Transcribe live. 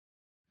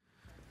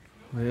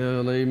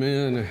Well,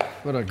 amen.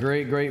 What a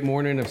great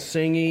morning of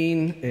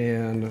singing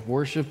and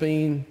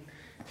worshiping.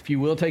 If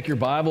you will, take your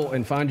Bible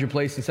and find your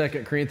place in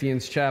 2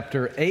 Corinthians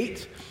chapter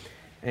 8.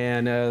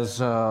 And as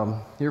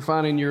you're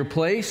finding your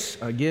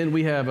place, again,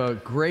 we have a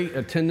great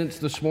attendance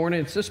this morning.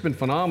 It's just been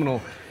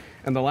phenomenal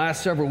in the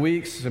last several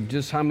weeks of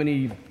just how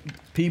many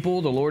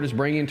people the Lord is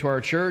bringing to our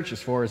church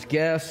as far as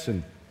guests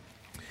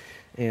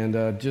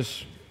and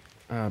just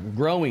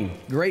growing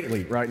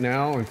greatly right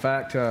now. In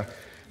fact,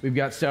 we've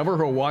got several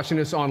who are watching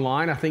us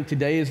online. I think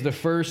today is the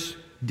first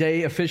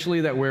day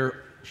officially that we're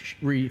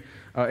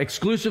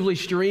exclusively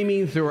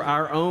streaming through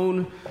our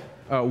own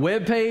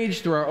webpage,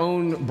 through our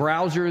own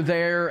browser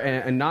there,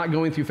 and not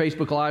going through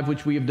Facebook Live,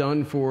 which we have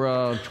done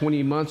for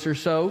 20 months or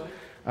so.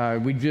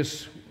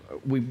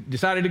 We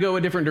decided to go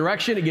a different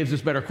direction. It gives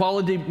us better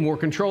quality, more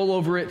control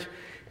over it,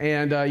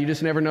 and you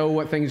just never know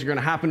what things are going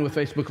to happen with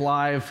Facebook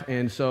Live.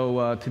 And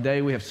so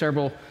today we have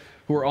several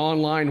who are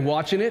online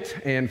watching it.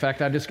 And in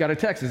fact, I just got a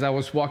text as I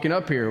was walking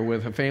up here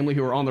with a family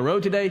who are on the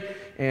road today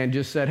and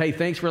just said, hey,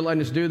 thanks for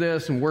letting us do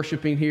this and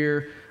worshiping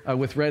here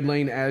with Red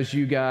Lane as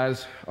you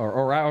guys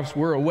or else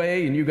we're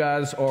away and you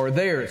guys are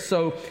there. It's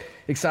so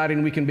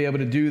exciting we can be able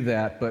to do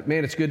that. But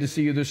man, it's good to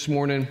see you this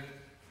morning.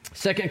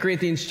 2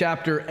 Corinthians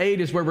chapter 8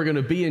 is where we're going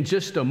to be in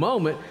just a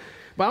moment.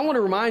 But I want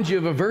to remind you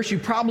of a verse you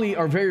probably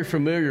are very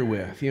familiar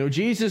with. You know,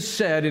 Jesus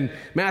said in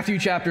Matthew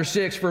chapter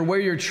 6, for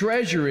where your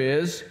treasure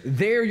is,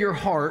 there your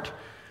heart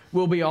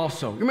will be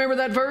also. You remember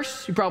that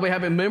verse? You probably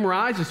have it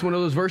memorized. It's one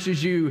of those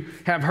verses you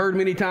have heard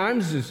many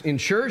times in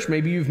church.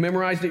 Maybe you've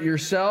memorized it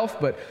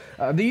yourself. But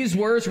these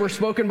words were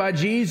spoken by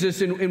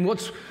Jesus in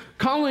what's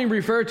commonly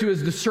referred to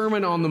as the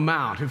Sermon on the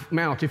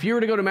Mount. If you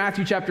were to go to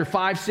Matthew chapter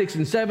 5, 6,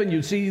 and 7,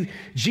 you'd see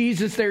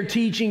Jesus there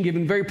teaching,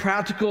 giving very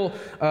practical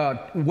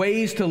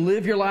ways to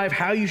live your life,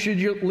 how you should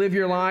live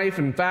your life.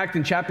 In fact,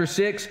 in chapter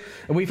 6,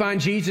 we find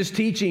Jesus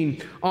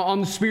teaching on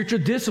the spiritual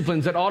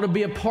disciplines that ought to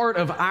be a part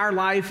of our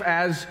life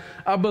as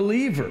a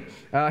believer.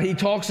 He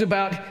talks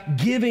about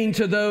giving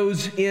to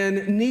those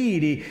in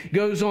need. He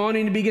goes on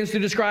and he begins to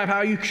describe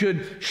how you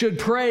should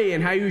pray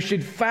and how you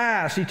should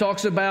fast. He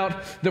talks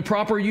about the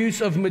proper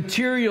use of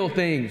material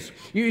things.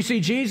 You see,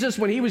 Jesus,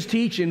 when he was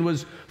teaching,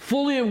 was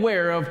fully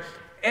aware of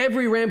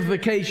every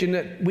ramification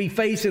that we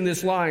face in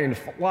this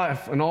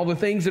life and all the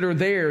things that are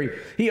there.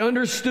 He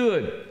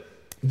understood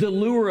the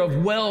lure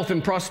of wealth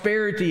and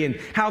prosperity and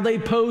how they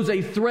pose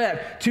a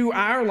threat to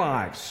our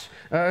lives.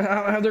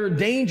 How they're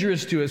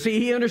dangerous to us. See,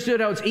 he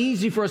understood how it's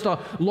easy for us to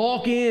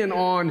lock in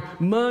on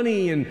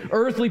money and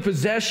earthly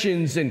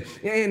possessions and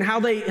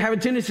how they have a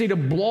tendency to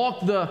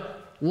block the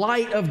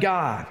light of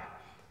God.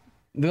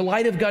 The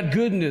light of God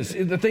goodness,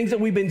 the things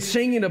that we've been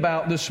singing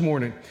about this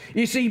morning.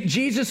 You see,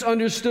 Jesus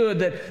understood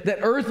that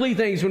earthly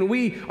things, when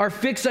we are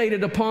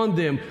fixated upon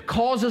them,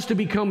 cause us to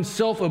become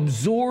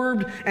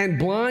self-absorbed and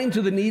blind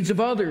to the needs of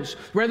others.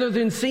 Rather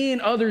than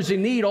seeing others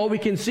in need, all we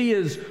can see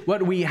is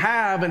what we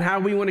have and how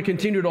we want to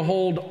continue to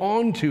hold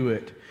on to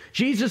it.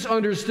 Jesus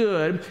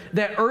understood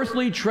that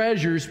earthly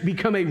treasures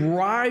become a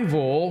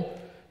rival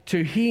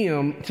to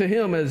him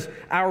as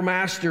our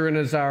master and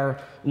as our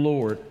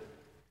Lord.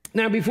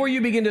 Now, before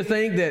you begin to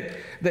think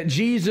that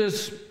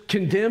Jesus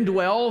condemned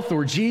wealth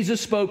or Jesus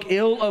spoke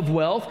ill of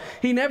wealth,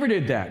 he never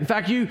did that. In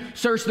fact, you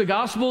search the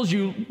Gospels,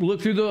 you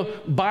look through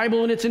the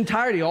Bible in its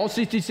entirety, all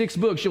 66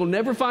 books, you'll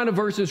never find a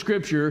verse in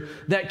Scripture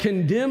that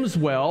condemns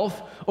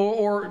wealth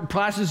or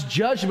passes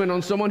judgment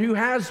on someone who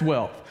has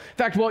wealth. In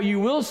fact, what you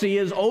will see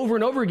is over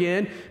and over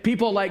again,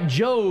 people like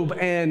Job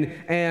and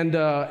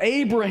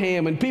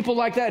Abraham and people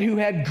like that who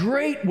had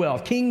great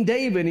wealth, King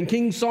David and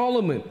King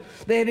Solomon,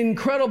 they had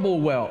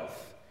incredible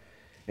wealth.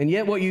 And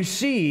yet what you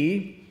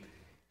see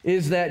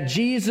is that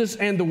Jesus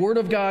and the Word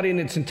of God in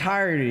its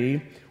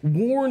entirety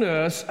warn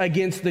us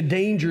against the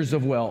dangers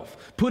of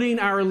wealth, putting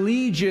our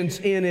allegiance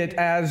in it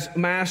as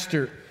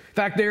master. In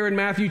fact, there in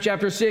Matthew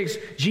chapter 6,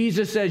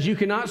 Jesus says you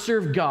cannot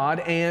serve God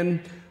and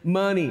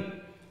money.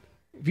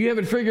 If you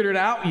haven't figured it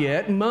out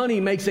yet, money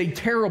makes a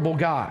terrible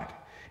God.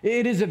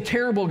 It is a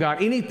terrible God,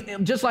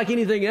 just like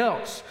anything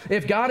else.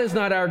 If God is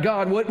not our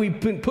God, what we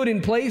put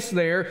in place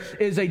there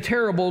is a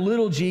terrible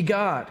little g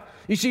God.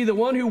 You see, the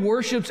one who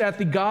worships at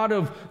the God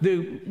of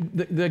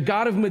the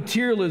God of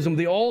materialism,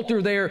 the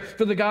altar there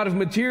for the God of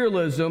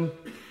materialism,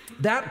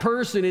 that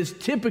person is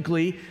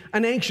typically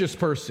an anxious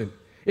person.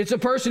 It's a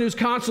person who's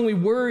constantly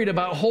worried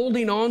about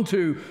holding on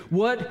to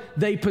what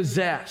they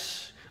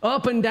possess,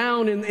 up and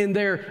down in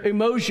their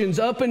emotions,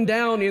 up and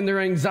down in their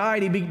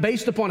anxiety,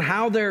 based upon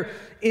how their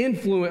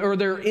influence or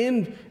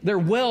their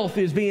wealth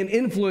is being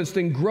influenced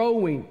and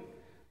growing.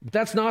 But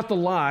that's not the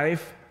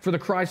life for the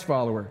Christ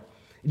follower.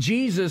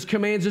 Jesus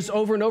commands us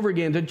over and over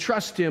again to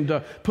trust Him,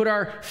 to put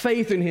our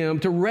faith in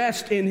Him, to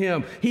rest in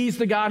Him. He's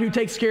the God who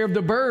takes care of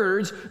the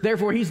birds.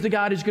 Therefore, He's the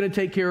God who's going to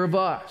take care of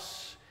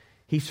us.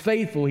 He's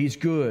faithful. He's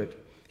good.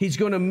 He's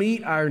going to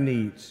meet our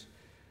needs.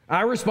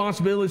 Our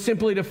responsibility is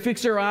simply to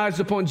fix our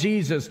eyes upon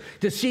Jesus,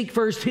 to seek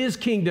first His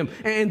kingdom.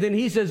 And then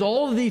He says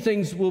all of these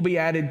things will be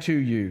added to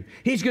you.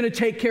 He's going to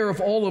take care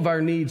of all of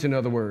our needs, in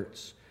other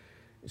words.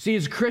 See,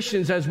 as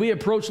Christians, as we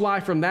approach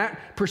life from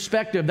that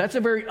perspective, that's a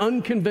very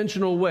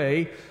unconventional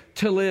way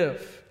to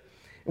live.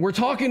 We're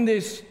talking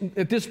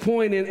at this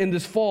point in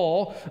this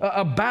fall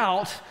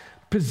about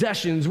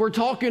possessions. We're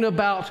talking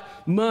about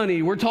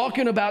money. We're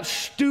talking about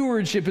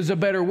stewardship is a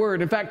better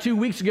word. In fact, 2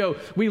 weeks ago,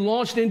 we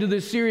launched into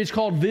this series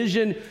called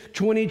Vision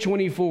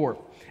 2024.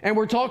 And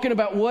we're talking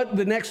about what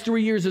the next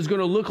 3 years is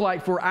going to look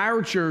like for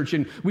our church.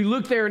 And we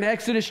looked there in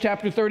Exodus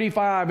chapter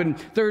 35 and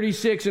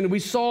 36, and we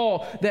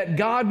saw that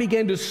God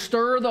began to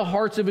stir the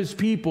hearts of his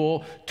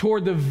people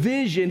toward the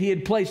vision he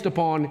had placed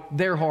upon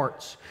their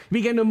hearts. He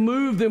began to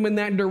move them in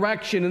that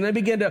direction, and they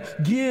began to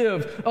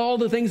give all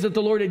the things that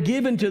the Lord had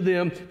given to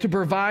them to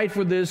provide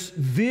for this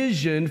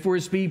vision for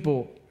his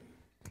people.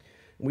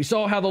 We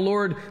saw how the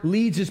Lord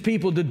leads his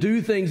people to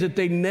do things that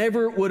they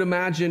never would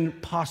imagine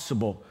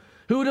possible.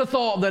 Who would have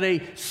thought that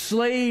a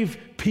slave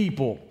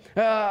people,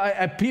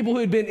 a people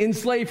who had been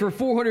enslaved for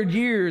 400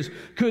 years,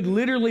 could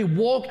literally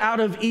walk out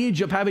of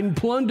Egypt, having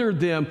plundered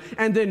them,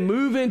 and then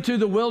move into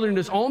the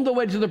wilderness on the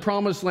way to the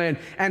promised land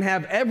and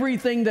have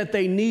everything that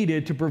they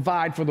needed to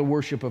provide for the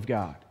worship of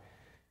God?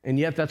 And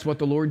yet that's what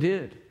the Lord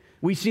did.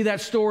 We see that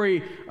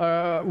story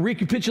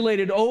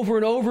recapitulated over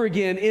and over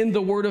again in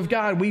the Word of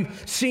God.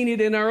 We've seen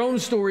it in our own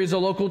story as a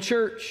local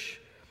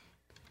church.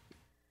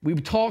 We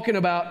were talking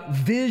about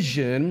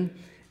vision.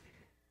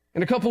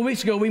 And a couple of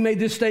weeks ago, we made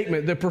this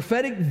statement: the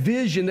prophetic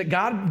vision that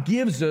God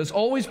gives us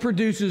always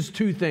produces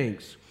two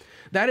things.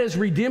 That is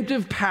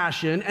redemptive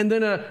passion and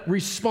then a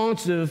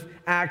responsive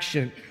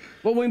action.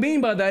 What we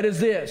mean by that is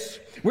this: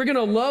 we're going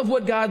to love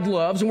what God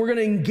loves, and we're going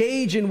to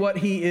engage in what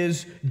he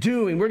is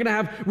doing. We're going to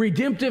have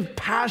redemptive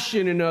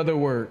passion, in other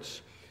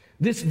words.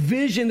 This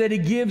vision that he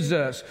gives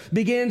us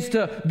begins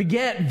to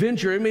beget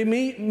venture. It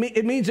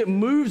means it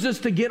moves us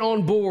to get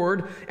on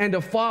board and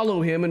to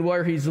follow him and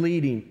where he's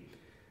leading.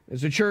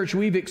 As a church,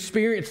 we've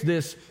experienced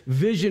this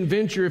vision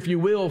venture, if you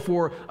will,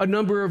 for a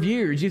number of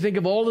years. You think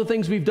of all the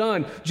things we've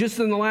done just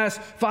in the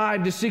last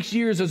 5 to 6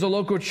 years as a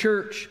local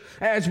church.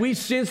 As we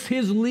sensed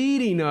his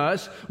leading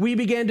us, we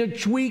began to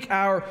tweak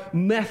our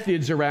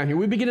methods around here.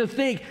 We began to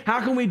think,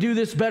 how can we do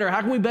this better?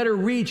 How can we better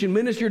reach and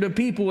minister to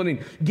people and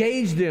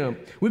engage them?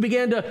 We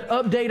began to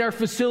update our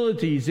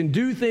facilities and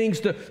do things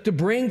to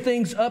bring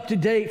things up to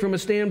date from a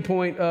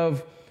standpoint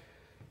of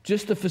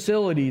just the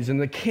facilities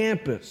and the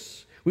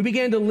campus. We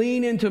began to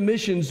lean into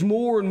missions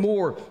more and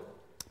more,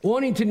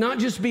 wanting to not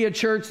just be a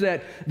church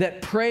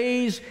that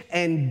prays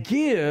and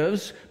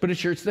gives, but a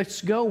church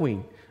that's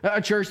going, a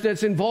church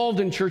that's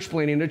involved in church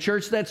planning, a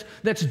church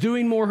that's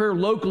doing more here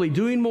locally,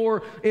 doing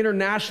more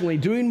internationally,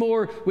 doing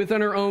more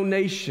within our own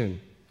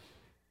nation.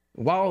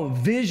 While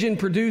vision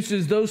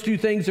produces those two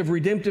things of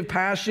redemptive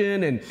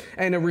passion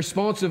and a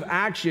responsive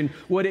action,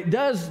 what it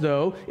does,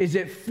 though, is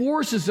it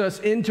forces us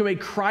into a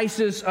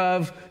crisis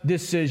of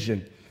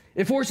decision.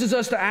 It forces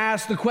us to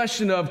ask the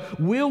question of,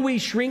 will we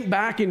shrink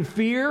back in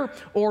fear,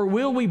 or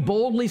will we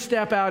boldly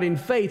step out in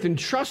faith and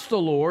trust the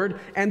Lord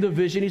and the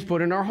vision he's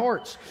put in our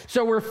hearts?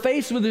 So we're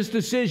faced with this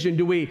decision.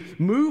 Do we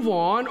move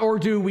on, or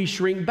do we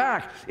shrink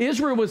back?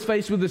 Israel was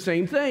faced with the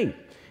same thing.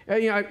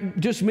 I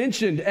just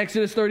mentioned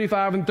Exodus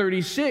 35 and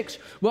 36.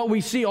 What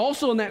we see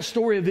also in that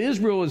story of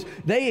Israel is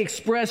they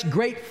express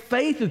great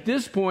faith at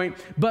this point,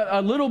 but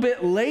a little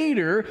bit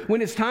later,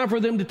 when it's time for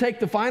them to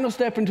take the final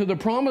step into the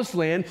promised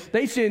land,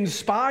 they send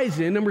spies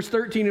in, Numbers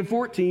 13 and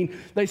 14.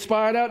 They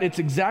spy it out. It's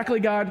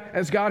exactly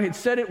as God had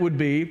said it would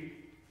be,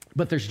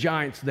 but there's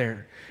giants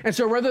there. And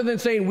so rather than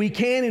saying we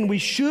can and we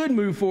should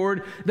move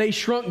forward, they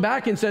shrunk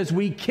back and says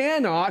we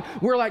cannot.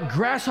 We're like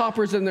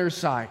grasshoppers in their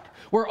sight.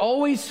 We're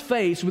always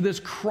faced with this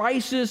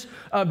crisis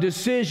of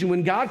decision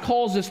when God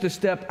calls us to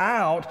step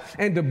out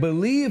and to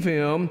believe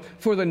him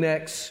for the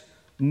next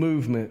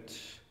movement.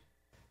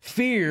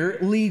 Fear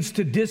leads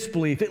to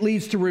disbelief. It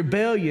leads to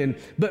rebellion.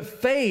 But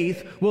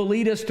faith will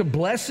lead us to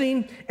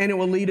blessing, and it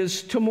will lead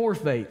us to more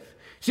faith.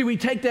 See, we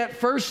take that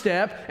first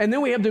step, and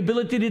then we have the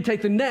ability to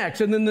take the next,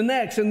 and then the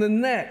next, and then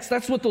the next.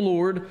 That's what the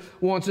Lord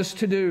wants us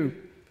to do.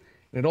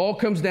 It all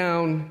comes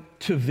down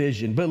to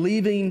vision,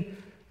 believing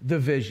the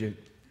vision.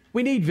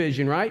 We need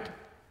vision, right?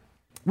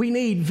 We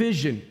need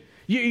vision.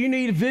 You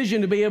need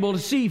vision to be able to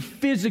see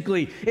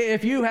physically.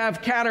 If you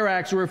have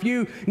cataracts, or if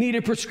you need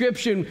a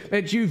prescription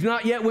that you've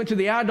not yet went to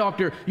the eye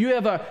doctor, you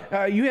have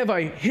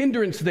a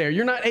hindrance there.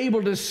 You're not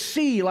able to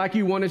see like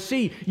you want to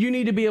see. You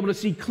need to be able to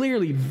see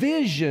clearly.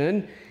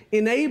 Vision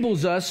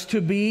enables us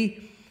to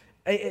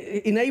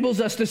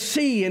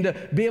see and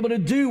to be able to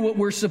do what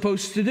we're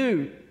supposed to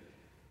do.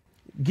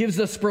 Gives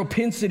us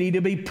propensity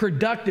to be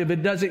productive.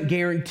 It doesn't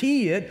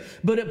guarantee it,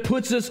 but it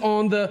puts us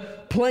on the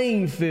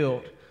playing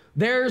field.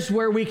 There's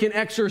where we can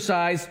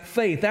exercise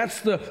faith.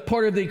 That's the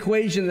part of the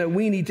equation that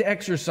we need to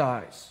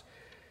exercise.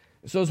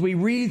 So as we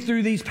read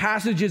through these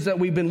passages that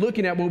we've been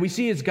looking at, what we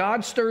see is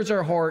God stirs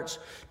our hearts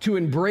to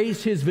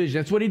embrace his vision.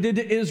 That's what he did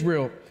to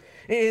Israel.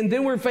 And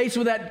then we're faced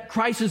with that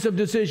crisis of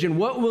decision.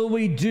 What will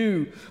we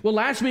do? Well,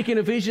 last week in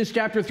Ephesians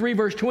chapter 3,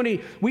 verse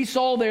 20, we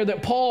saw there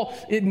that Paul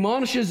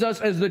admonishes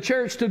us as the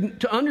church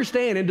to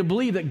understand and to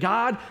believe that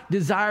God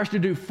desires to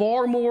do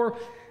far more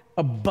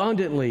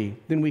abundantly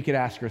than we could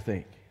ask or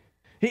think.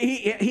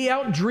 He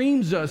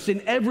outdreams us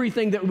in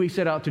everything that we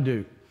set out to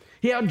do.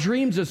 He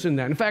outdreams us in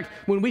that. In fact,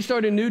 when we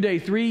started New Day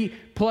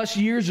 3+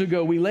 years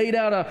ago, we laid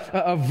out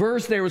a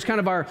verse there. It was kind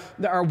of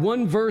our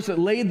one verse that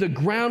laid the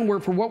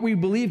groundwork for what we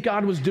believe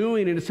God was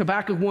doing, and it's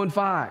Habakkuk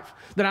 1:5.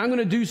 That I'm going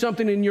to do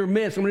something in your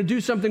midst. I'm going to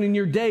do something in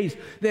your days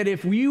that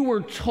if you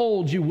were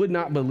told, you would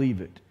not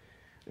believe it.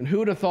 And who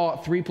would have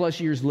thought 3+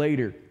 years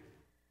later,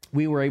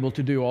 we were able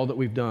to do all that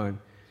we've done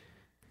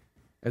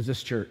as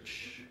this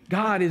church?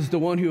 God is the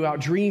one who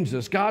outdreams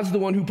us. God's the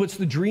one who puts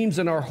the dreams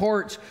in our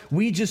hearts.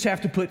 We just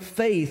have to put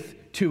faith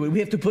to it. We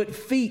have to put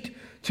feet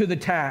to the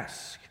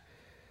task.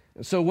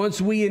 And so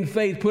once we in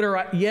faith put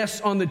our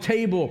yes on the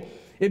table,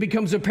 it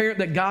becomes apparent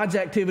that God's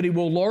activity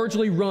will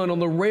largely run on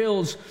the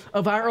rails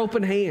of our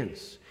open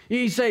hands.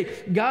 You say,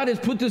 God has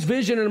put this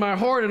vision in my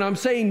heart and I'm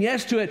saying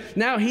yes to it.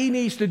 Now he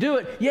needs to do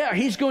it. Yeah,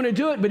 he's going to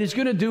do it, but he's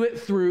going to do it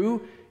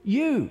through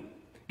you.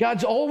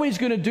 God's always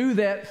going to do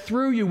that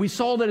through you. We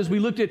saw that as we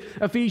looked at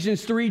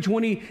Ephesians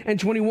 3:20 and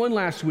 21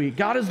 last week.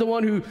 God is the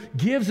one who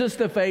gives us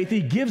the faith. He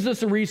gives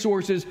us the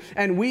resources,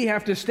 and we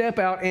have to step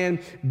out and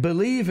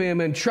believe him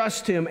and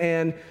trust him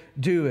and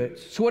do it.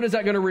 So what is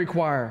that going to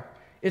require?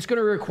 It's going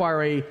to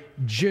require a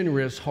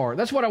generous heart.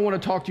 That's what I want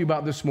to talk to you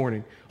about this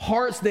morning.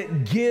 Hearts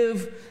that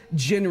give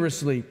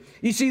generously.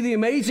 You see, the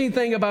amazing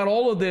thing about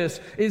all of this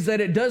is that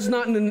it does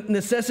not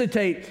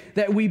necessitate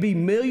that we be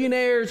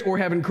millionaires or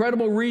have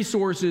incredible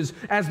resources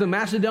as the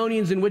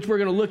Macedonians, in which we're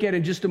going to look at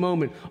in just a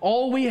moment.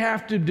 All we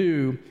have to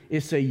do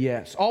is say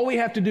yes. All we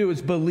have to do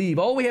is believe.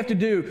 All we have to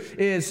do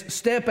is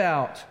step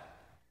out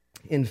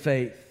in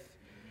faith.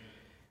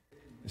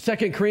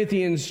 2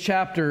 Corinthians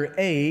chapter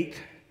 8,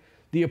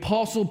 the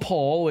Apostle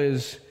Paul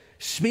is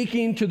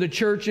speaking to the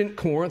church in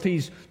Corinth.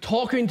 He's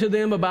talking to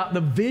them about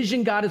the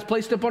vision God has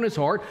placed upon his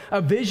heart, a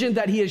vision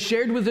that he has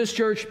shared with this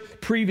church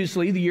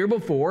previously, the year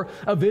before,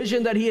 a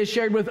vision that he has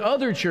shared with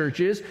other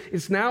churches.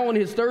 It's now on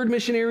his third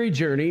missionary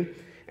journey,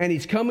 and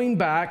he's coming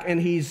back and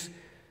he's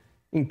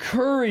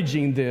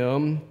encouraging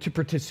them to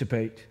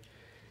participate.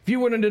 If you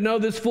wanted to know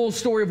this full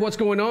story of what's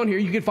going on here,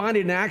 you can find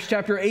it in Acts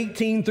chapter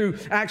 18 through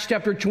Acts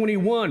chapter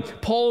 21.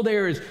 Paul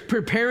there is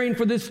preparing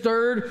for this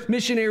third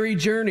missionary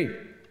journey.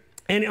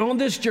 And on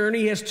this journey,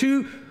 he has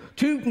two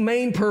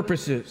main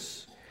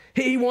purposes.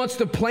 He wants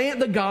to plant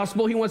the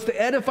gospel. He wants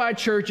to edify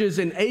churches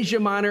in Asia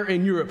Minor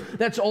and Europe.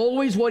 That's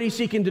always what he's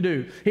seeking to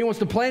do. He wants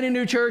to plant a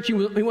new church. He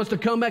wants to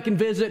come back and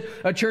visit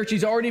a church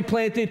he's already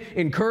planted,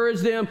 encourage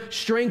them,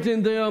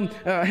 strengthen them,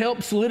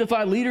 help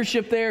solidify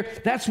leadership there.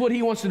 That's what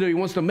he wants to do. He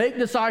wants to make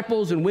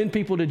disciples and win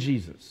people to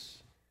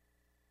Jesus.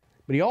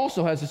 But he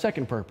also has a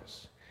second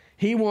purpose.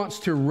 He wants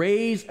to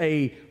raise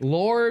a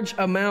large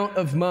amount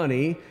of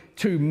money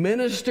to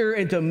minister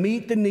and to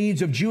meet the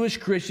needs of Jewish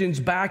Christians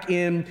back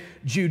in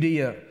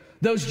Judea.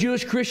 Those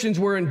Jewish Christians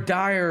were in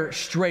dire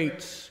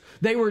straits.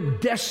 They were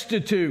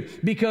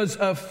destitute because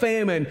of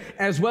famine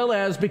as well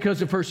as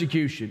because of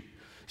persecution.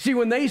 See,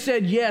 when they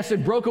said yes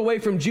and broke away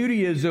from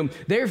Judaism,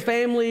 their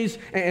families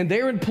and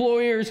their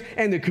employers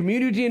and the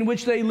community in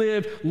which they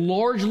lived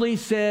largely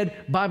said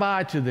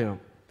bye-bye to them.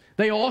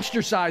 They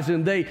ostracized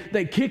them.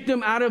 They kicked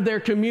them out of their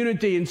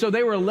community. And so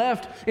they were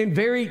left in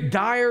very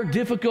dire,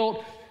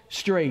 difficult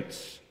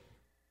straits.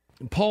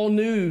 And Paul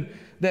knew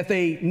that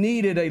they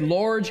needed a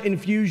large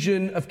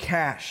infusion of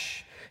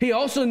cash. He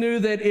also knew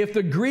that if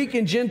the Greek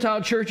and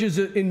Gentile churches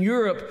in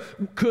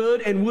Europe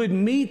could and would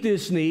meet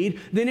this need,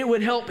 then it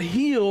would help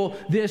heal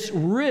this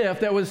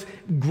rift that was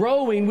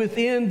growing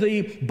within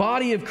the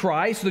body of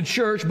Christ, the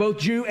church, both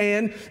Jew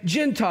and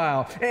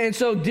Gentile. And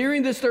so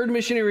during this third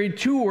missionary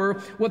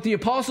tour, what the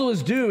apostle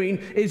is doing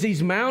is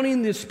he's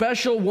mounting this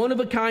special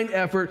one-of-a-kind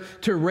effort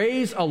to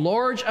raise a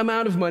large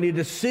amount of money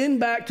to send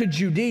back to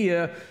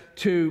Judea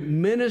to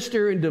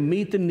minister and to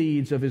meet the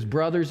needs of his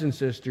brothers and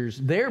sisters,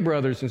 their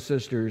brothers and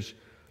sisters,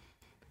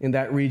 in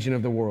that region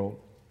of the world.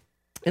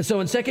 And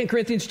so in 2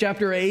 Corinthians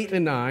chapter 8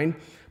 and 9,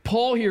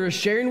 Paul here is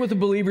sharing with the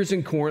believers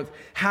in Corinth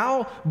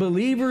how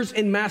believers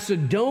in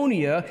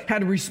Macedonia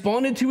had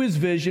responded to his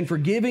vision for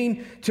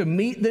giving to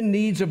meet the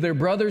needs of their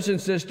brothers and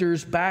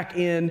sisters back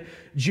in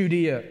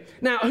Judea.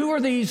 Now, who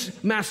are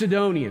these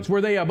Macedonians?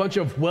 Were they a bunch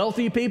of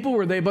wealthy people?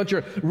 Were they a bunch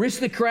of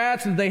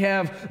aristocrats? Did they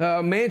have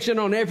a mansion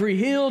on every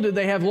hill? Did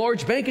they have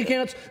large bank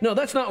accounts? No,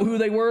 that's not who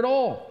they were at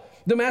all.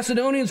 The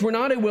Macedonians were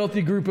not a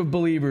wealthy group of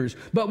believers,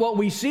 but what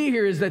we see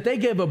here is that they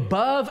give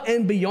above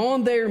and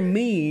beyond their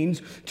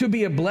means to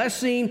be a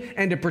blessing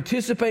and to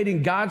participate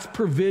in God's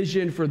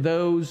provision for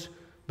those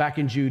back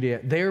in Judea,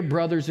 their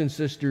brothers and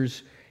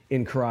sisters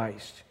in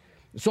Christ.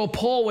 So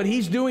Paul, what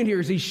he's doing here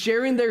is he's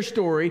sharing their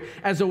story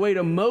as a way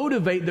to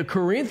motivate the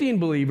Corinthian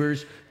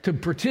believers to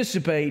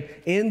participate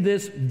in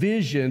this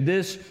vision,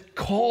 this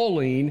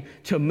calling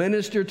to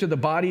minister to the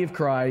body of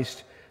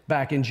Christ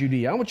back in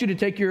Judea. I want you to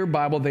take your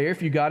Bible there,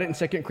 if you got it, in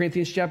 2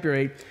 Corinthians chapter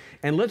 8,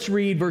 and let's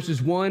read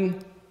verses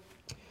 1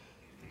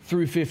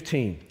 through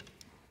 15.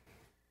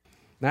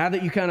 Now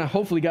that you kind of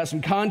hopefully got some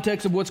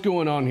context of what's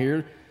going on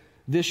here,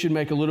 this should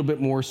make a little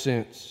bit more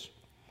sense.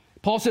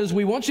 Paul says,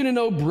 we want you to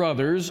know,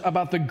 brothers,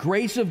 about the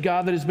grace of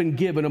God that has been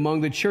given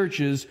among the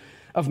churches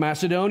of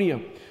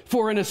Macedonia.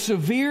 For in a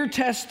severe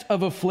test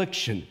of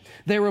affliction,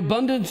 their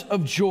abundance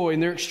of joy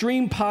and their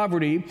extreme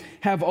poverty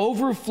have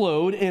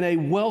overflowed in a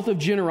wealth of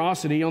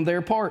generosity on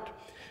their part.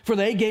 For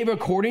they gave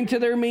according to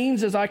their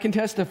means, as I can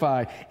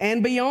testify,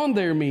 and beyond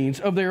their means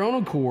of their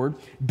own accord,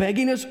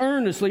 begging us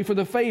earnestly for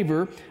the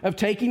favor of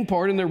taking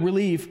part in the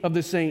relief of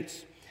the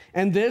saints.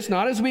 And this,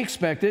 not as we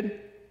expected,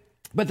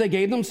 but they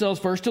gave themselves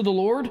first to the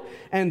Lord,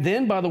 and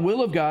then by the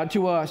will of God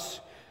to us.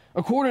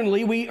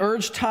 Accordingly, we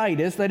urge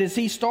Titus that as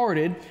he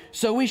started,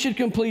 so we should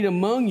complete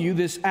among you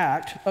this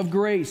act of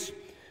grace.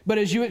 But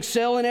as you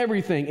excel in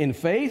everything, in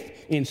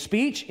faith, in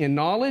speech, in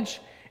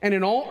knowledge, and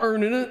in all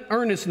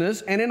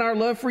earnestness, and in our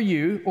love for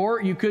you,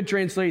 or you could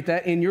translate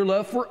that, in your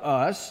love for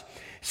us,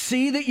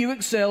 see that you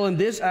excel in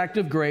this act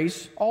of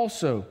grace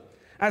also.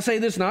 I say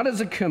this not as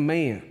a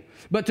command,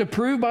 but to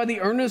prove by the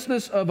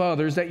earnestness of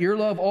others that your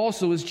love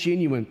also is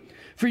genuine.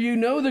 For you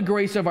know the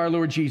grace of our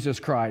Lord Jesus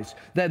Christ,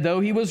 that though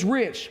he was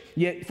rich,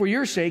 yet for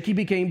your sake he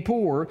became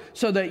poor,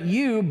 so that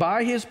you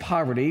by his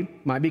poverty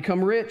might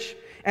become rich.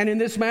 And in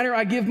this matter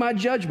I give my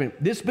judgment.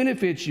 This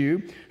benefits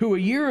you, who a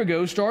year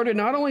ago started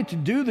not only to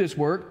do this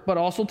work, but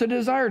also to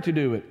desire to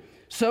do it.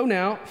 So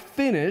now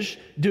finish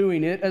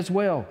doing it as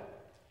well,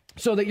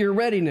 so that your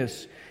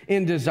readiness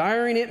in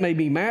desiring it may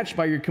be matched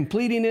by your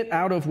completing it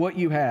out of what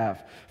you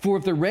have. For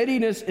if the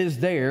readiness is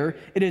there,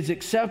 it is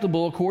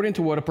acceptable according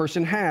to what a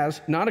person has,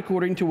 not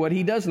according to what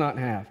he does not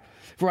have.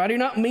 For I do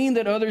not mean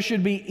that others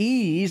should be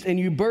eased and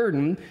you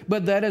burdened,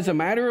 but that as a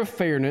matter of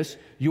fairness,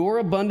 your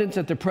abundance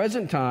at the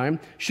present time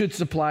should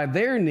supply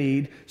their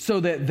need, so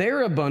that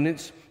their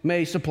abundance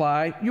may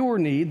supply your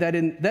need,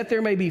 that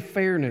there may be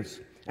fairness.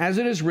 As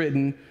it is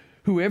written,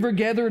 whoever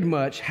gathered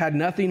much had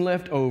nothing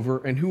left over,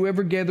 and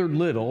whoever gathered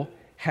little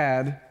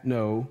had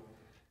no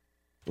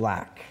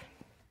lack.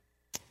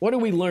 What do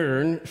we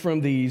learn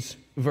from these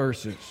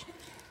verses?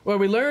 What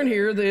we learn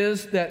here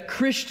is that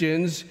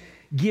Christians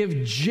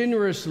give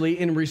generously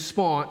in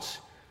response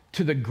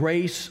to the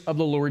grace of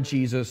the Lord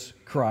Jesus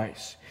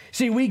Christ.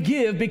 See, we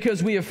give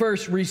because we have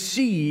first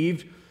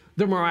received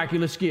the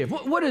miraculous gift.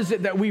 What is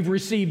it that we've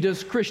received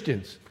as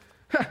Christians?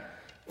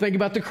 Think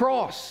about the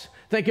cross.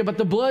 Think about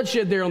the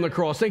bloodshed there on the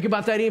cross. Think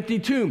about that empty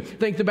tomb.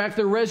 Think about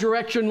the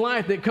resurrection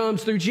life that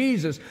comes through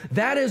Jesus.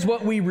 That is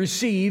what we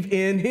receive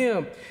in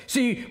him.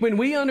 See, when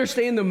we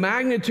understand the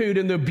magnitude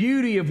and the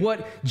beauty of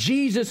what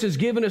Jesus has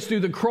given us through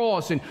the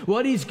cross and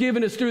what he's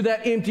given us through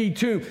that empty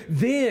tomb,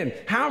 then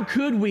how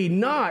could we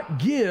not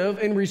give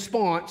in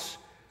response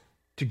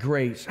to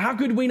grace? How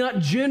could we not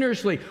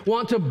generously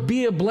want to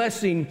be a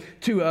blessing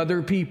to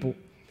other people?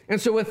 And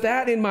so with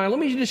that in mind,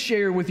 let me just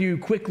share with you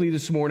quickly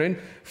this morning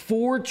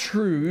 4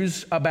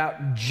 truths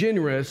about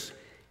generous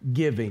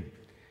giving.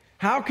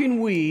 How can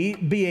we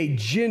be a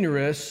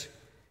generous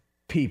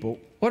people?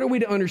 What are we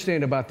to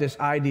understand about this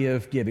idea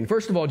of giving?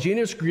 First of all,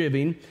 generous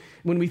giving,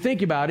 when we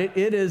think about it,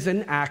 it is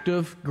an act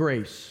of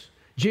grace.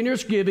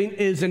 Generous giving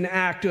is an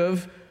act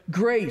of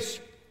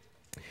grace.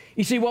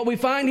 You see, what we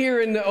find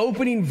here in the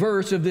opening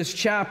verse of this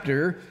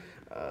chapter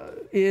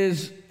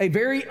is a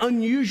very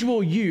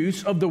unusual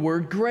use of the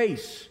word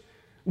grace.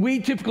 We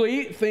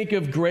typically think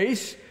of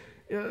grace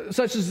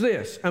such as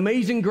this: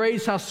 amazing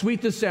grace, how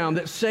sweet the sound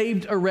that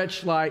saved a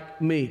wretch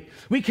like me.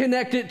 We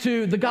connect it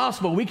to the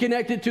gospel. We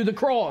connect it to the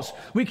cross.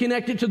 We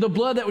connect it to the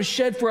blood that was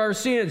shed for our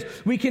sins.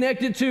 We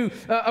connect it to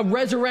a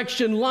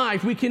resurrection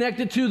life. We connect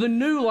it to the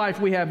new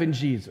life we have in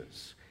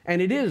Jesus.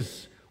 And it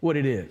is what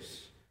it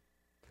is.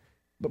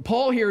 But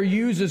Paul here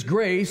uses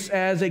grace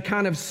as a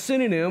kind of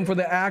synonym for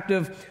the act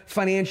of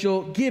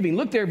financial giving.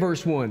 Look there,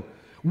 verse 1.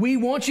 We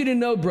want you to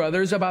know,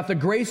 brothers, about the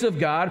grace of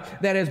God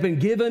that has been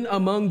given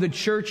among the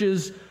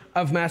churches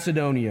of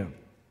Macedonia.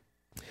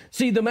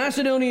 See, the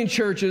Macedonian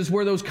churches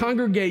were those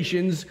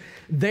congregations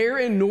there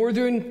in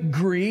northern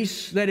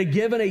Greece that had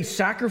given a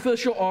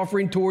sacrificial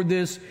offering toward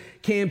this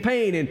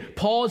campaign. And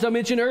Paul, as I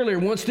mentioned earlier,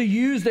 wants to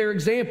use their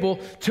example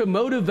to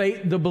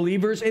motivate the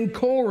believers in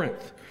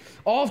Corinth.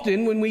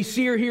 Often when we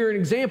see or hear an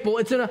example,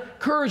 it's an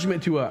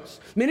encouragement to us.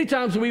 Many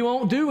times we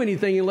won't do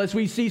anything unless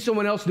we see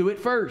someone else do it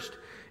first.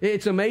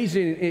 It's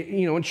amazing,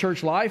 in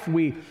church life,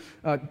 we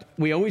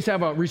always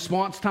have a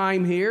response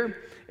time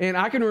here. And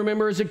I can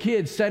remember as a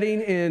kid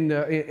sitting in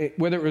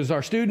whether it was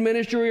our student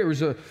ministry or it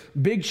was a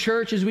big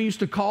church, as we used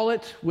to call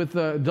it, with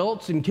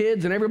adults and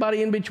kids and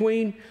everybody in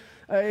between.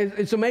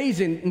 It's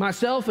amazing,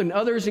 myself and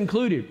others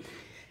included.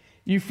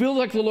 You feel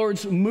like the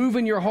Lord's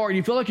moving your heart.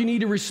 You feel like you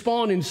need to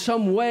respond in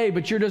some way,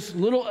 but you're just a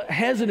little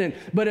hesitant.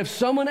 But if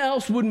someone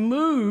else would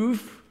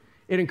move,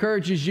 it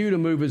encourages you to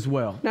move as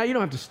well. Now, you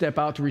don't have to step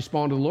out to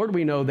respond to the Lord.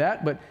 We know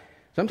that, but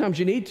sometimes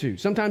you need to.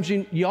 Sometimes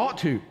you ought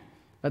to.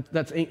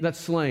 That's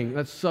slang.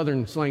 That's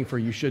Southern slang for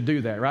you should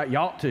do that, right? You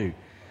ought to.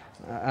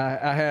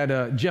 I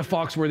had Jeff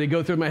Foxworthy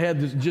go through my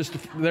head just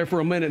there for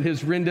a minute,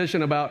 his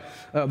rendition about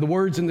the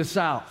words in the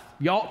South.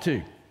 You ought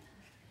to.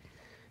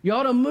 You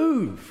ought to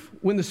move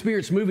when the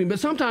Spirit's moving. But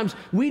sometimes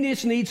we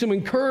just need some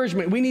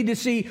encouragement. We need to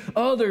see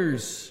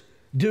others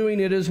doing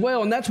it as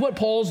well. And that's what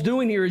Paul's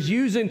doing here, is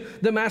using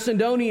the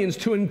Macedonians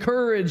to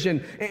encourage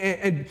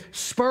and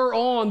spur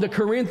on the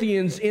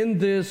Corinthians in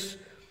this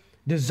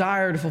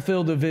desire to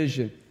fulfill the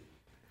vision.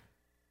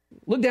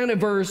 Look down at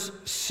verse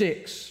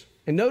 6,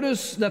 and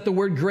notice that the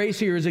word grace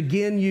here is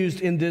again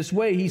used in this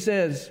way. He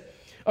says,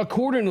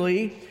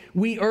 accordingly,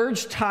 we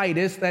urge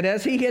Titus that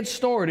as he had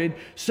started,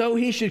 so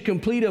he should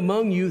complete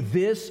among you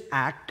this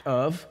act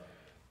of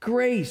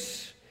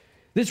grace.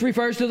 This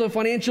refers to the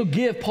financial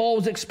gift Paul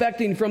was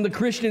expecting from the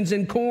Christians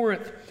in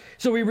Corinth.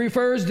 So he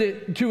refers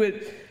to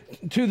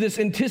this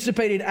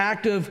anticipated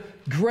act of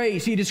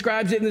grace. He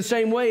describes it in the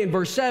same way in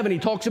verse 7. He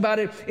talks about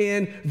it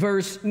in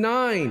verse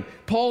 9.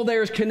 Paul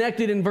there is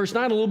connected in verse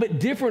 9 a little bit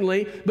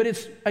differently, but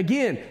it's,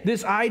 again,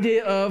 this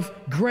idea of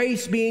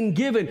grace being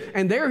given.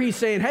 And there he's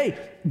saying, hey,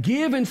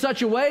 give in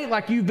such a way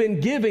like you've been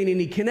giving, and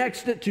he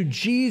connects it to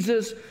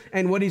Jesus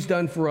and what he's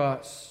done for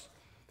us.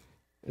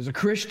 As a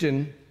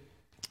Christian,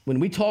 when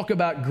we talk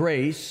about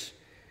grace,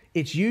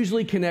 it's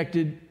usually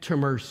connected to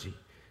mercy.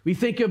 We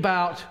think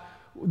about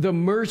the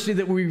mercy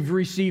that we've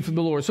received from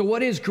the Lord. So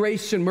what is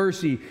grace and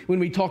mercy when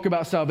we talk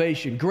about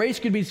salvation? Grace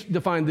could be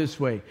defined this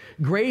way.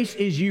 Grace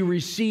is you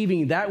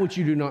receiving that which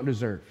you do not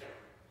deserve.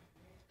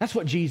 That's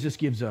what Jesus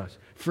gives us.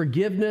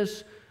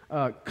 Forgiveness,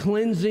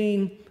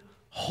 cleansing,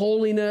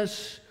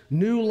 holiness,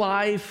 new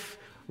life,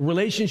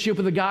 relationship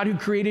with the God who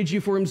created you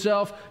for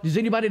himself. Does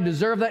anybody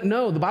deserve that?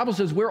 No. The Bible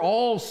says we're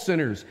all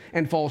sinners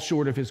and fall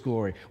short of his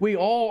glory. We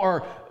all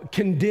are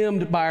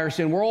condemned by our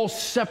sin. We're all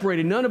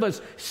separated. None of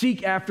us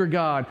seek after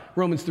God,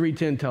 Romans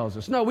 3:10 tells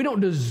us. No, we don't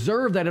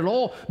deserve that at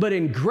all, but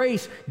in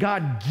grace,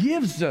 God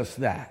gives us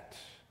that.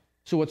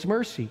 So what's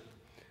mercy?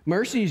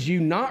 Mercy is you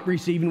not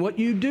receiving what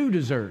you do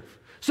deserve.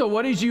 So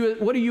what do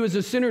you as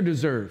a sinner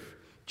deserve?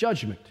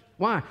 Judgment.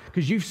 Why?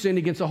 Because you've sinned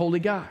against a holy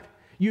God.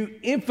 You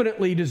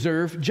infinitely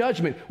deserve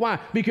judgment. Why?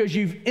 Because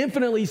you've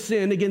infinitely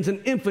sinned against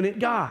an infinite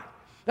God.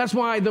 That's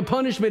why the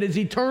punishment is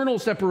eternal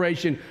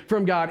separation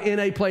from God in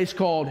a place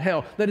called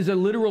hell. That is a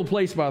literal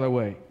place, by the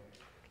way.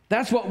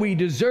 That's what we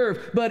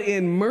deserve. But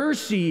in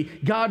mercy,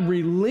 God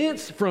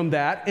relents from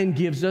that and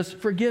gives us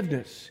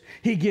forgiveness.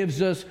 He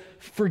gives us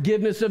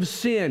forgiveness of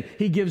sin.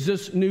 He gives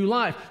us new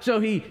life.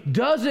 So he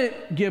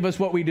doesn't give us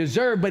what we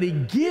deserve, but he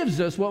gives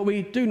us what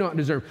we do not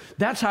deserve.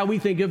 That's how we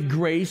think of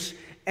grace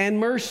and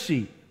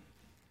mercy.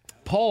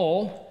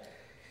 Paul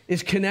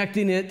is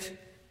connecting it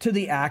to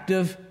the act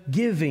of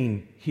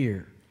giving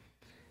here.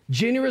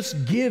 Generous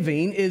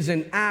giving is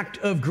an act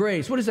of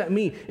grace. What does that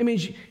mean? It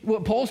means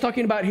what Paul's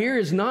talking about here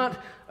is not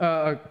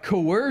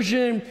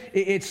coercion.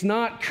 It's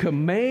not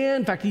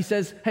command. In fact, he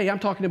says, hey, I'm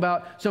talking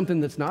about something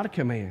that's not a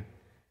command.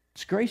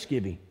 It's grace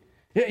giving.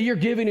 You're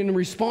giving in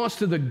response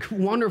to the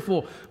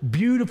wonderful,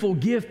 beautiful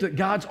gift that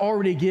God's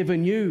already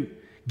given you.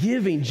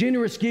 Giving,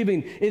 generous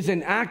giving is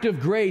an act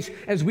of grace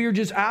as we are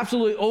just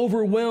absolutely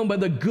overwhelmed by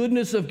the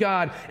goodness of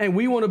God, and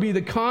we want to be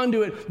the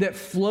conduit that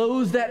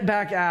flows that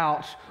back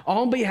out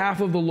on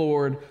behalf of the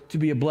Lord to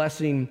be a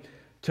blessing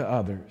to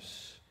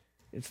others.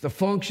 It's the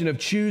function of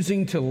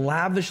choosing to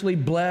lavishly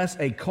bless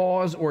a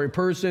cause or a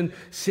person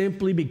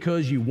simply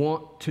because you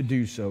want to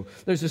do so.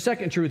 There's a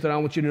second truth that I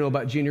want you to know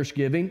about generous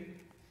giving,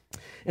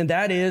 and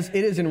that is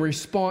it is in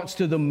response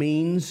to the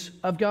means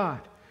of God.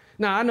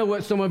 Now, I know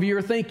what some of you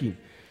are thinking.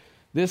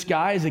 This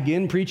guy is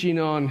again preaching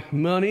on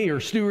money or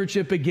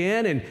stewardship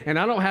again, and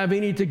I don't have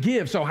any to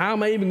give, so how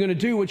am I even going to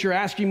do what you're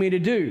asking me to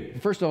do?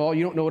 First of all,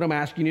 you don't know what I'm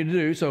asking you to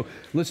do, so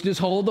let's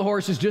just hold the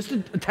horses just a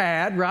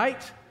tad,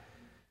 right?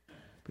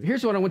 But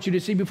here's what I want you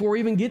to see before we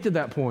even get to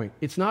that point.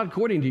 It's not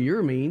according to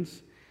your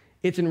means.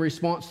 It's in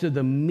response to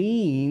the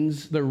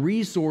means, the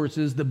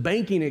resources, the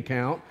banking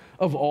account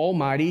of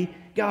Almighty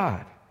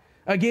God.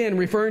 Again,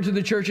 referring to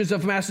the churches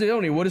of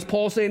Macedonia, what does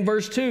Paul say in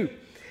verse 2?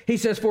 He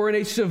says, for in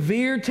a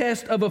severe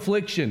test of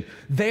affliction,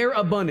 their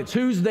abundance.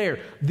 Who's there?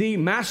 The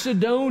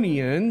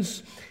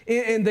Macedonians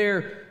in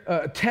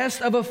their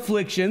test of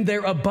affliction,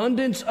 their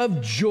abundance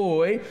of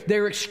joy,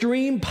 their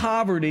extreme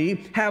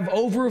poverty have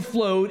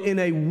overflowed in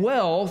a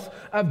wealth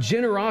of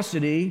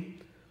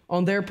generosity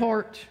on their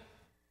part.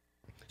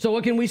 So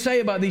what can we say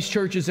about these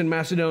churches in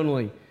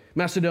Macedonia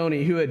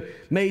who had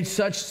made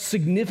such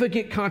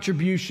significant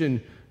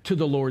contribution to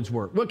the Lord's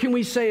work? What can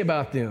we say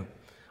about them?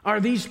 Are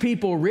these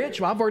people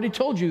rich? Well, I've already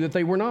told you that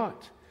they were not.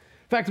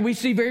 In fact, we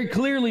see very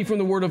clearly from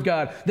the Word of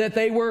God that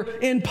they were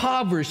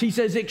impoverished. He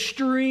says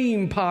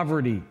extreme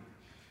poverty.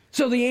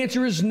 So the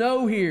answer is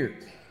no here.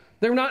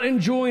 They're not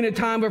enjoying a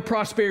time of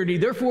prosperity.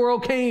 They're for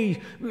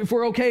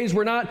okays.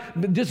 We're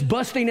not just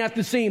busting at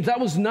the seams. That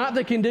was not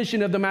the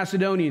condition of the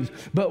Macedonians.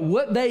 But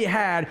what they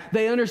had,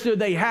 they understood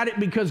they had it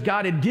because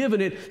God had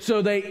given it,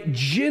 so they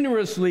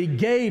generously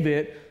gave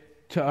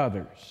it to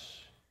others.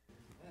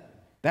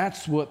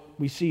 That's what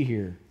we see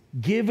here.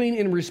 Giving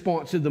in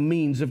response to the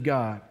means of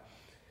God.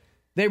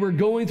 They were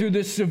going through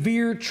this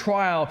severe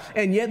trial,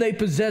 and yet they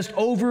possessed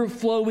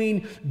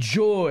overflowing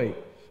joy.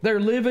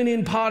 They're living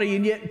in poverty,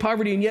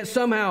 and yet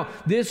somehow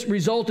this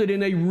resulted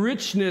in a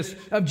richness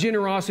of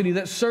generosity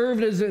that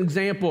served as an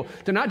example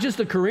to not just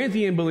the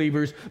Corinthian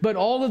believers, but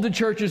all of the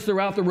churches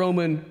throughout the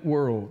Roman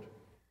world.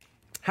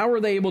 How were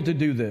they able to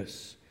do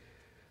this?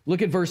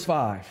 Look at verse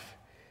 5.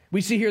 We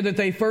see here that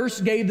they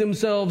first gave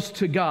themselves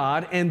to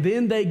God, and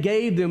then they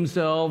gave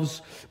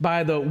themselves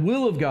by the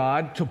will of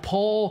God to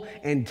Paul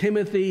and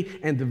Timothy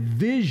and the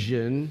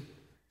vision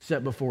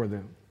set before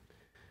them.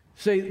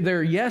 Say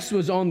their yes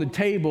was on the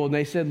table, and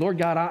they said, Lord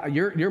God,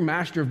 you're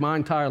master of my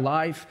entire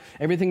life.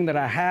 Everything that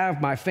I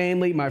have, my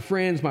family, my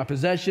friends, my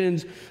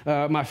possessions,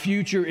 my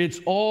future,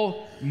 it's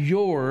all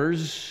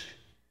yours.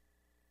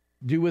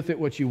 Do with it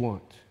what you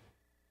want.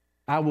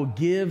 I will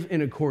give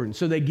in accordance.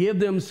 So they give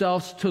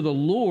themselves to the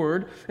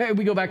Lord. And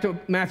we go back to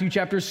Matthew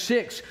chapter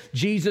 6.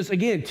 Jesus,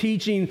 again,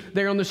 teaching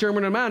there on the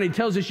Sermon on the Mount. He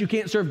tells us you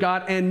can't serve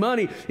God and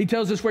money. He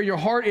tells us where your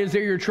heart is,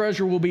 there your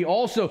treasure will be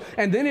also.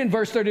 And then in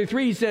verse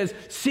 33, he says,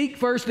 seek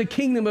first the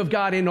kingdom of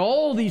God, and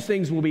all these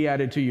things will be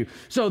added to you.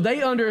 So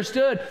they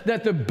understood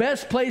that the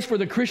best place for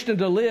the Christian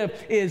to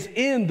live is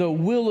in the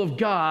will of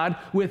God,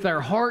 with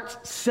our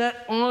hearts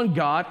set on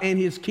God and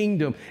his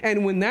kingdom.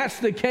 And when that's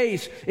the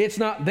case, it's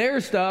not their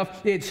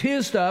stuff, it's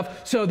his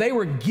stuff. So they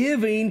were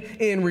giving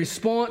in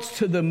response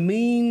to the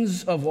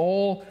means of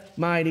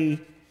Almighty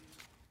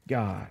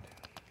God.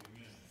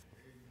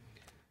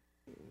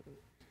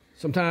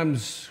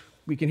 Sometimes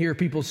we can hear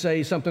people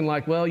say something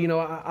like, well,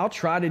 I'll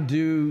try to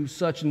do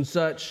such and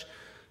such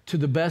to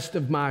the best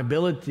of my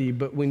ability.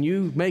 But when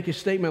you make a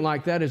statement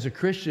like that as a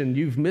Christian,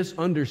 you've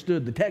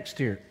misunderstood the text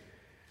here.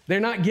 They're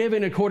not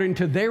giving according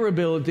to their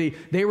ability.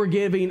 They were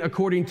giving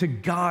according to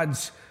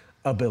God's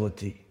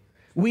ability.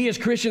 We as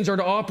Christians are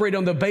to operate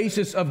on the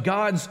basis of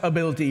God's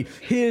ability,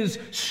 his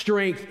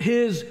strength,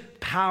 his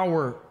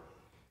power.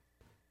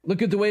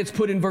 Look at the way it's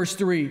put in verse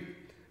 3.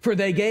 For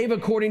they gave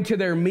according to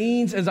their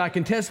means, as I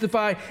can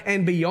testify,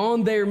 and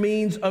beyond their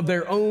means of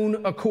their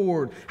own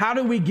accord. How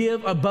do we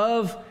give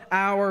above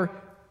our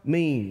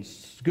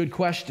means? Good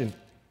question.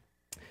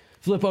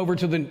 Flip over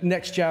to the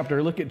next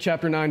chapter. Look at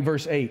chapter 9,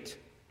 verse 8.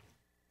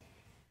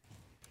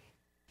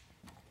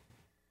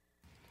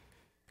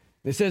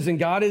 It says, and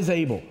God is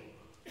able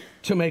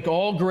to make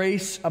all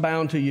grace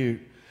abound to you,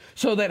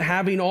 so that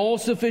having all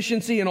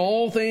sufficiency in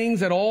all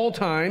things at all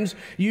times,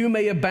 you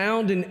may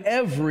abound in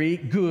every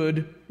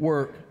good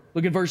work.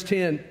 Look at verse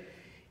 10.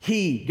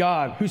 He,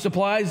 God, who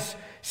supplies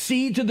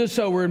seed to the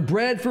sower and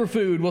bread for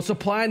food, will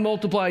supply and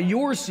multiply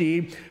your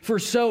seed for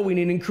sowing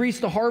and increase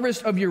the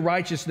harvest of your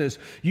righteousness.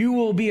 You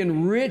will be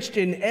enriched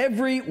in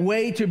every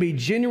way to be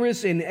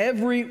generous in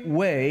every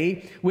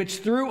way, which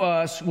through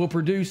us will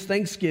produce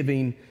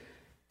thanksgiving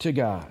to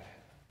God.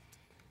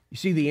 You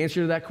see the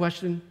answer to that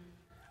question?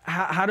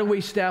 How do we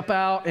step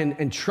out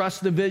and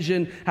trust the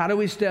vision? How do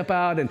we step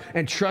out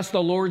and trust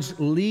the Lord's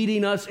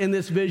leading us in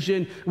this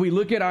vision? We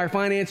look at our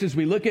finances,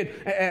 we look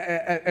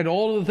at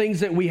all of the things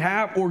that we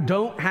have or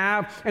don't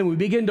have, and we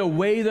begin to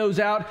weigh those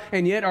out,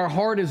 and yet our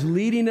heart is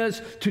leading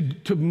us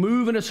to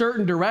move in a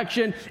certain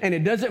direction, and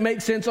it doesn't make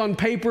sense on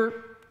paper.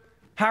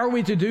 How are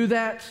we to do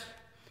that?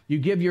 You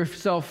give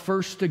yourself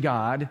first to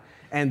God,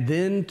 and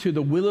then to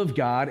the will of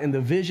God and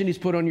the vision he's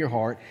put on your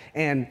heart.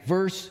 And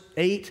verse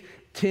 8,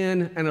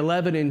 10, and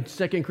 11 in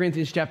 2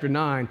 Corinthians chapter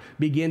 9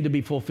 begin to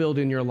be fulfilled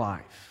in your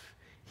life.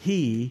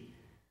 He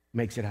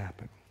makes it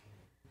happen.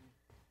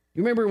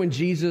 You remember when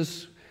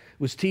Jesus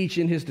was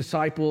teaching his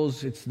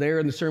disciples? It's there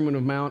in the Sermon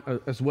on the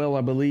Mount as well,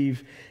 I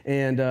believe.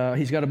 And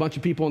he's got a bunch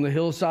of people on the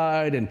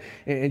hillside, and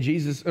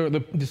Jesus, or the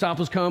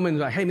disciples come and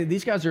like, hey, man,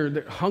 these guys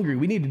are hungry.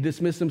 We need to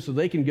dismiss them so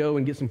they can go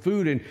and get some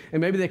food, and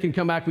maybe they can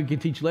come back. We can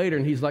teach later.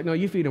 And he's like, no,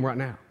 you feed them right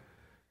now.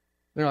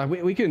 They're like,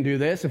 we couldn't do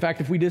this. In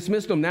fact, if we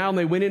dismissed them now and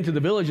they went into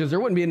the villages, there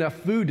wouldn't be enough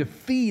food to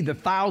feed the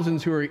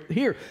thousands who are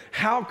here.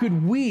 How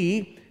could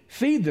we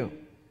feed them?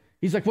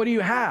 He's like, what do you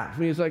have?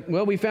 And he's like,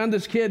 well, we found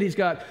this kid. He's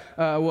got,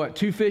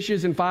 2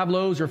 fishes and 5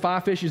 loaves, or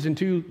 5 fishes and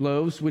 2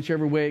 loaves,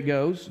 whichever way it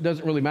goes. It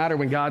doesn't really matter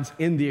when God's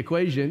in the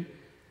equation.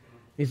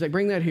 He's like,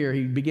 bring that here.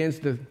 He begins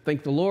to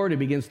thank the Lord. He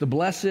begins to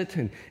bless it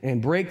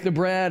and break the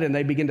bread, and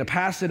they begin to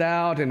pass it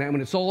out. And when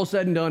it's all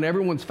said and done,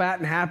 everyone's fat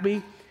and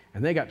happy,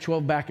 and they got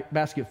 12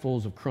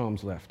 basketfuls of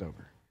crumbs left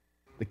over.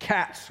 The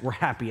cats were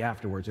happy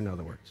afterwards, in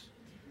other words.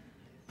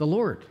 The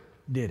Lord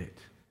did it.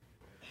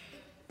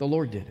 The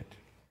Lord did it.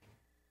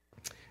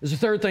 There's a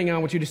third thing I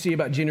want you to see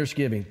about generous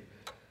giving.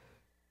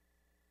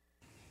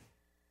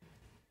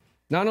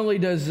 Not only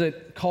does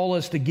it call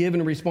us to give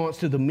in response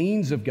to the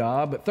means of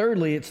God, but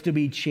thirdly, it's to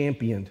be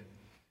championed.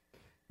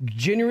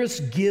 Generous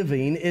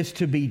giving is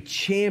to be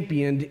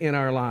championed in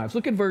our lives.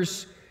 Look at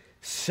verse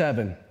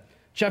 7.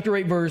 Chapter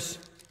 8, verse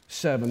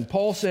 7.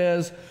 Paul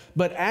says,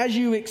 but as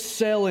you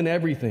excel in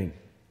everything,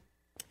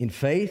 in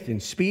faith, in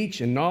speech,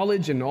 in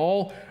knowledge, in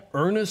all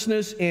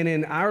earnestness, and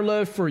in our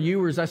love for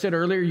you, or as I said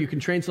earlier, you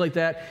can translate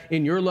that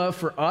in your love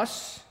for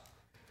us.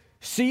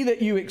 See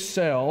that you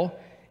excel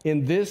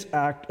in this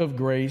act of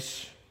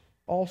grace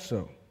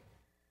also.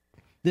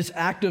 This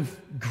act of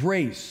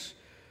grace.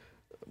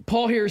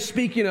 Paul here is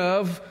speaking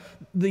of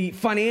the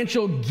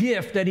financial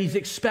gift that he's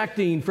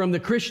expecting from the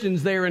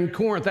Christians there in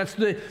Corinth. That's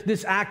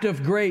this act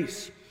of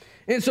grace.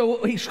 And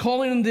so he's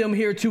calling them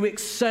here to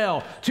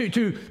excel,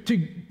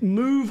 to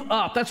move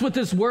up. That's what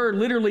this word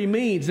literally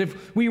means.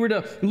 If we were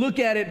to look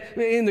at it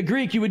in the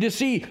Greek, you would just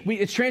see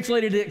it's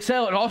translated to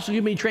excel. It also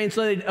can be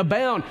translated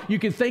abound. You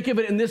can think of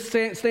it in this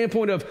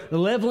standpoint of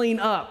leveling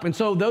up. And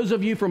so those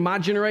of you from my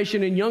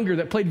generation and younger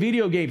that played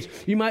video games,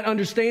 you might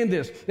understand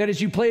this, that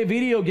as you play a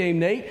video game,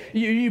 Nate,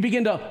 you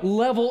begin to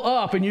level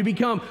up and you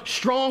become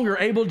stronger,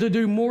 able to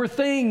do more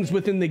things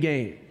within the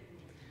game.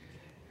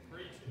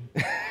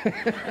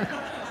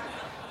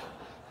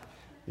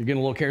 You're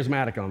getting a little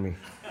charismatic on me.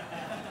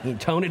 You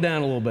tone it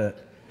down a little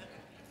bit.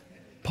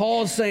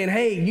 Paul's saying,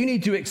 hey, you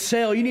need to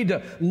excel. You need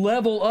to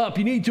level up.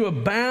 You need to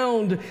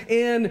abound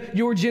in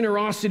your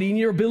generosity and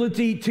your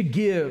ability to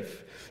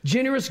give.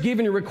 Generous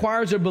giving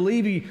requires a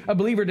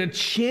believer to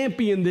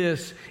champion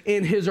this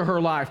in his or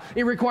her life.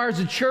 It requires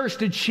the church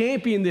to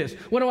champion this.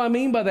 What do I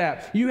mean by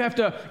that? You have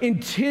to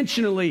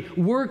intentionally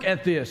work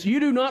at this. You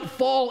do not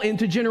fall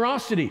into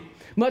generosity.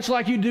 Much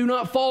like you do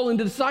not fall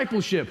into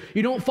discipleship.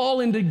 You don't fall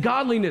into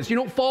godliness. You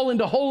don't fall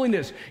into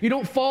holiness. You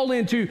don't fall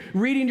into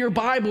reading your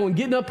Bible and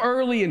getting up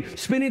early and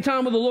spending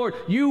time with the Lord.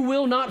 You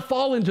will not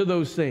fall into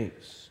those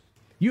things.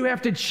 You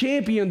have to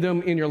champion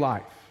them in your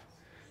life.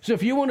 So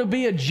if you want to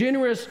be a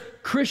generous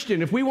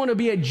Christian, if we want to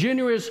be a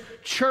generous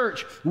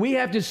church, we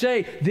have to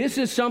say this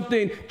is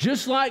something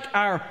just like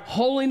our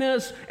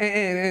holiness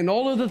and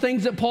all of the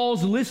things that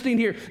Paul's listing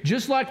here,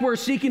 just like we're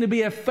seeking to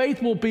be a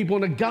faithful people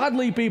and a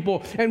godly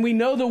people, and we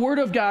know the Word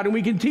of God and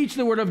we can teach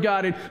the Word of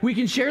God and we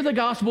can share the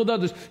gospel with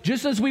others.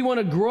 Just as we want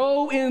to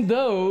grow in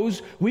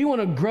those, we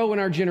want to grow in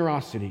our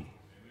generosity.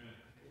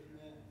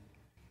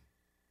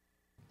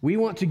 We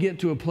want to get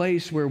to a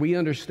place where we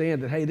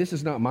understand that, hey, this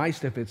is not my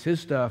stuff, it's his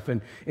stuff.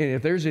 And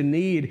if there's a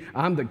need,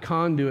 I'm the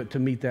conduit to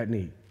meet that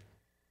need.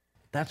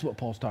 That's what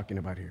Paul's talking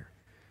about here.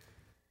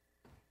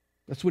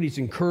 That's what he's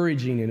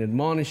encouraging and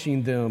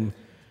admonishing them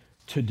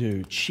to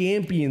do.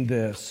 Champion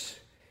this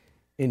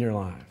in your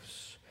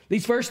lives.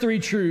 These first three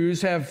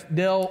truths have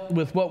dealt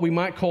with what we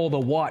might call the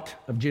what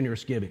of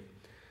generous giving.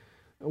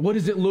 What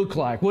does it look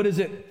like? What does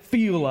it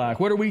feel like?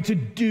 What are we to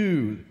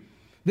do?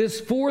 This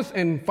fourth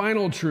and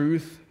final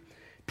truth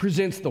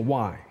presents the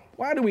why.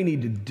 Why do we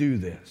need to do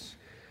this?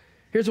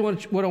 Here's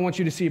what I want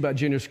you to see about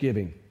generous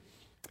giving.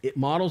 It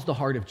models the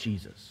heart of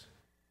Jesus.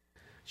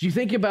 As you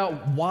think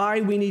about why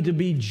we need to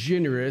be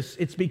generous,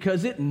 it's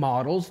because it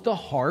models the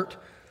heart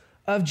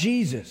of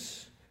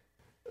Jesus.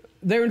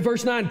 There in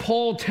verse 9,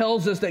 Paul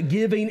tells us that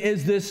giving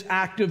is this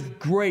act of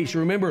grace.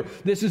 Remember,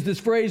 this is this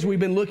phrase we've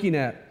been looking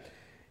at.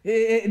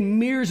 It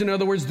mirrors, in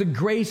other words, the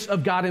grace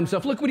of God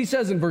himself. Look what he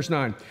says in verse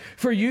 9.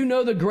 For you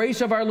know the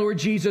grace of our Lord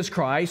Jesus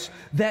Christ,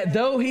 that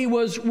though he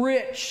was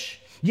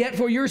rich, yet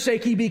for your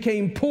sake he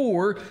became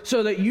poor,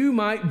 so that you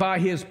might by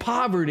his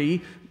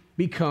poverty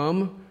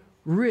become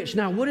rich.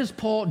 Now, what is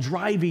Paul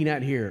driving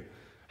at here?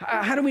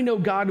 How do we know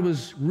God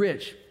was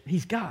rich?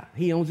 He's God.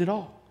 He owns it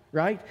all,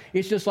 right?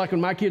 It's just like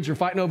when my kids are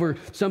fighting over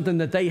something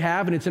that they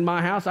have and it's in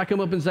my house, I come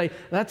up and say,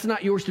 that's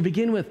not yours to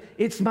begin with.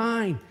 It's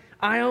mine.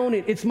 I own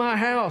it. It's my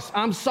house.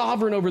 I'm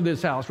sovereign over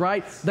this house,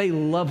 right? They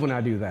love when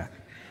I do that.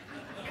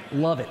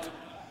 Love it.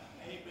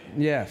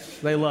 Yes,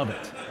 they love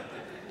it.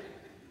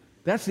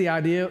 That's the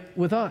idea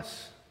with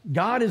us.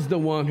 God is the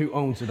one who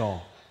owns it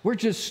all. We're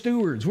just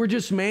stewards. We're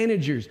just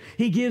managers.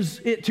 He gives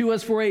it to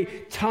us for a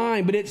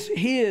time, but it's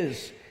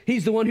his.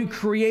 He's the one who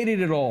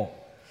created it all.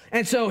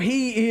 And so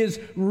he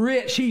is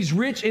rich. He's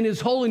rich in his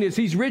holiness.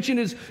 He's rich in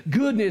his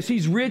goodness.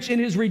 He's rich in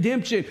his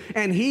redemption.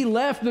 And he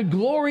left the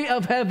glory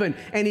of heaven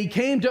and he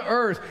came to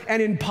earth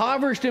and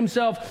impoverished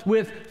himself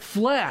with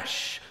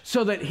flesh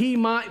so that he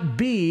might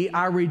be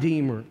our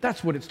Redeemer.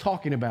 That's what it's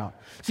talking about.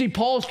 See,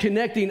 Paul's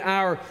connecting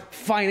our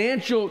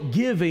financial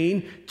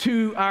giving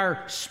to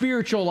our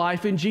spiritual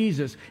life in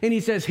Jesus. And he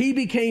says he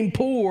became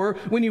poor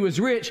when he was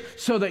rich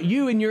so that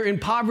you in your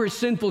impoverished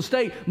sinful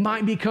state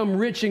might become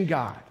rich in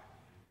God.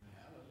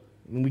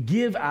 And we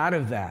give out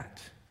of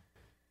that.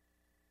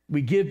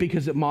 We give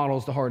because it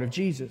models the heart of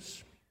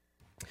Jesus.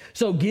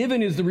 So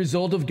giving is the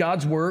result of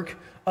God's work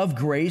of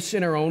grace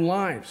in our own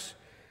lives.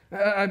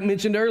 I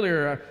mentioned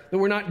earlier that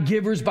we're not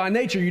givers by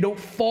nature. You don't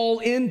fall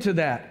into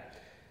that.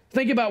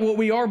 Think about what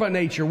we are by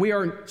nature. We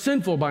are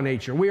sinful by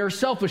nature. We are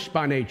selfish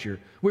by nature.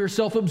 We are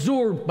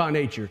self-absorbed by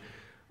nature.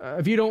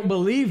 If you don't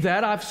believe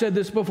that, I've said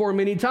this before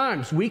many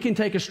times. We can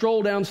take a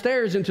stroll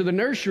downstairs into the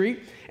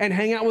nursery and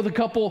hang out with a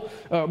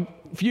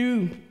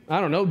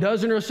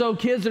dozen or so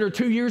kids that are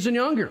 2 years and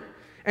younger.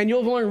 And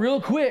you'll learn real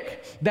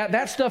quick that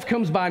that stuff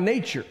comes by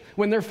nature.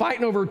 When they're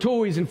fighting over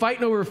toys and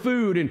fighting over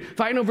food and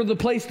fighting over the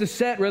place to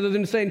sit rather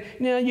than saying,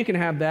 yeah, you can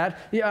have that.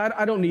 Yeah,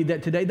 I don't need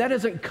that today. That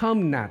doesn't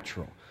come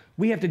natural.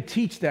 We have to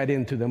teach that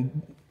into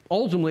them.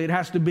 Ultimately, it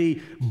has to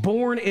be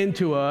born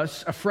into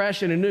us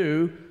afresh and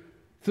anew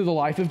through the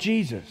life of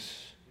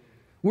Jesus.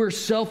 We're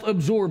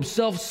self-absorbed,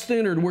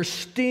 self-centered. We're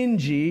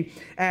stingy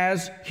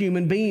as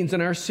human beings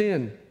in our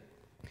sin.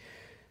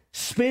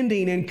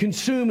 Spending and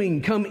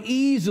consuming come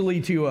easily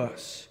to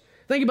us.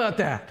 Think about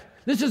that.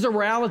 This is a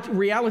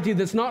reality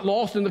that's not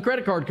lost in the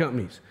credit card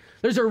companies.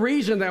 There's a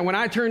reason that when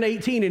I turned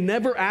 18 and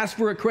never asked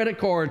for a credit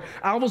card,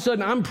 all of a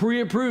sudden I'm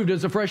pre-approved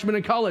as a freshman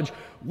in college.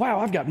 Wow,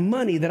 I've got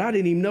money that I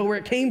didn't even know where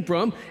it came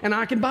from, and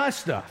I can buy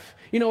stuff.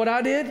 You know what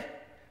I did?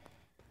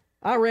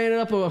 I ran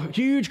up a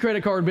huge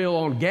credit card bill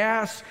on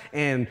gas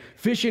and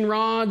fishing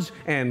rods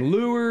and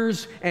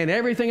lures and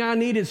everything I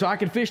needed so I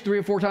could fish 3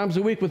 or 4 times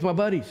a week with my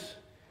buddies.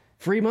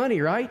 Free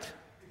money, right?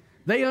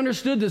 They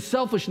understood the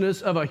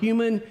selfishness of a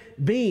human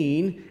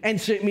being and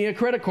sent me a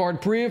credit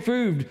card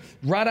pre-approved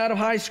right out of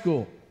high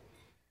school.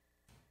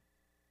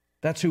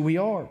 That's who we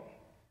are.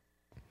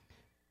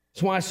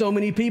 That's why so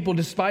many people,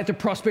 despite the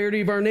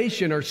prosperity of our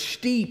nation, are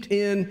steeped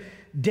in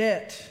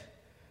debt.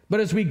 But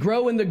as we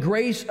grow in the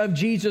grace of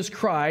Jesus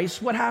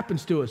Christ, what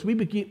happens to us? We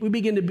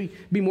begin to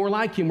be more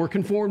like Him. We're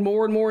conformed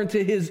more and more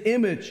into His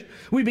image.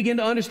 We begin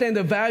to understand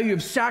the value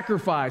of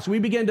sacrifice. We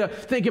begin to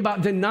think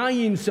about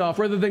denying self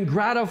rather than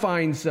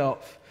gratifying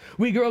self.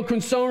 We grow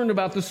concerned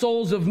about the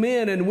souls of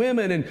men and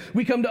women, and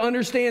we come to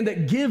understand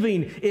that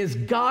giving is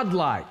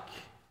godlike.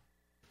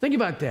 Think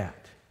about that.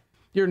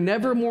 You're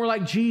never more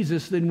like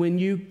Jesus than when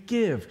you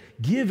give.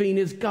 Giving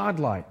is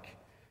godlike.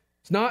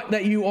 It's not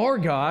that you are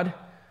God,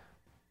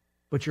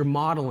 but you're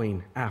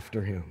modeling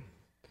after Him.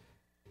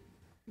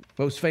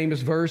 Most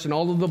famous verse in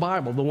all of the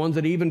Bible, the ones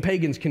that even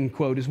pagans can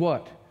quote, is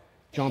what?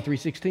 John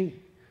 3:16.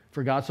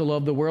 For God so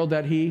loved the world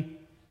that He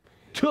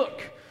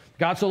took.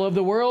 God so loved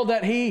the world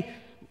that He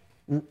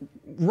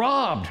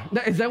robbed.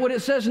 Is that what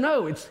it says?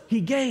 No, it's He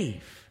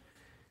gave.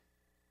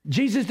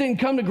 Jesus didn't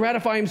come to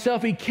gratify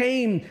Himself. He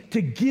came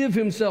to give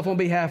Himself on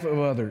behalf of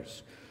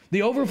others.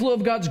 The overflow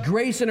of God's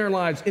grace in our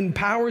lives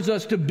empowers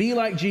us to be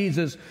like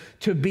Jesus,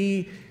 to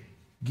be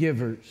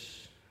givers.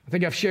 I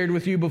think I've shared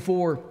with you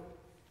before,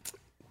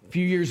 a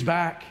few years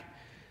back.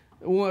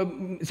 Well,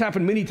 it's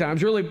happened many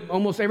times. Really,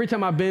 almost every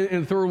time I've been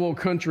in a third world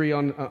country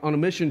on a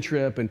mission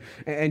trip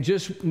and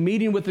just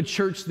meeting with the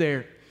church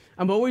there,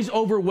 I'm always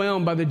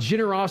overwhelmed by the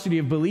generosity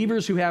of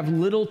believers who have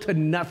little to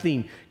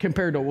nothing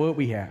compared to what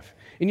we have.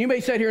 And you may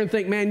sit here and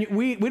think, man,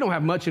 we don't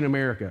have much in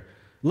America.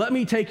 Let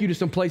me take you to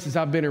some places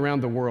I've been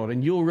around the world,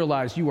 and you'll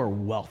realize you are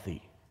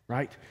wealthy,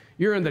 right?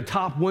 You're in the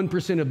top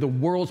 1% of the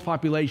world's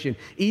population,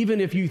 even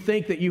if you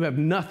think that you have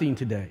nothing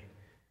today.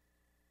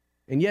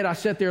 And yet I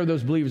sat there with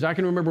those believers. I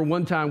can remember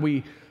one time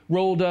we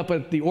rolled up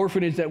at the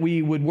orphanage that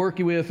we would work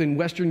with in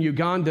western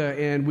Uganda,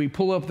 and we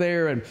pull up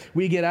there and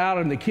we get out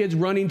and the kids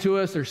running to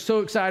us. They're so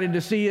excited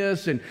to see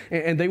us, and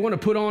they want to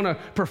put on a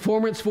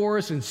performance for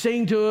us and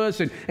sing to us.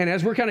 And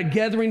as we're kind of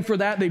gathering for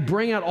that, they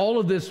bring out all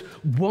of this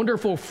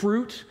wonderful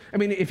fruit. I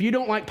mean, if you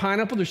don't like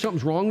pineapple, there's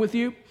something wrong with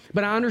you.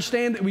 But I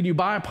understand that when you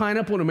buy a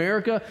pineapple in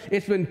America,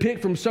 it's been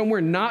picked from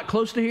somewhere not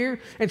close to here.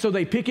 And so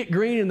they pick it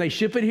green and they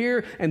ship it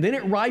here, and then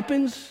it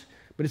ripens,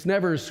 but it's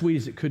never as sweet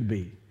as it could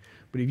be.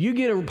 But if you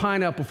get a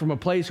pineapple from a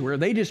place where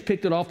they just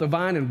picked it off the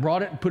vine and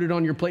brought it and put it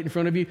on your plate in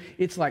front of you,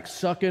 it's like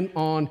sucking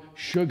on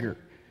sugar.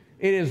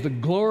 It is the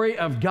glory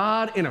of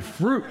God in a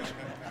fruit,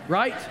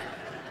 right?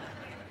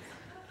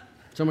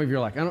 Some of you are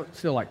like, I don't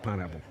still like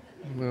pineapple.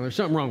 Well, there's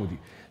something wrong with you.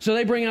 So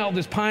they bring out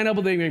this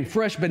pineapple, they bring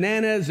fresh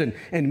bananas and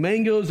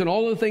mangoes and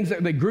all of the things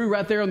that they grew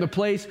right there on the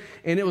place,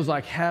 and it was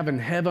like having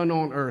heaven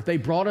on earth. They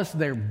brought us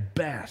their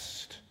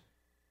best.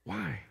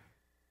 Why?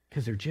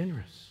 Because they're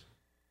generous.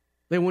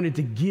 They wanted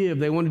to give.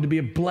 They wanted to be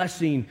a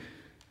blessing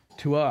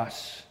to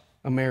us,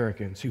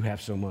 Americans, who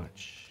have so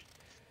much.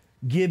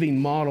 Giving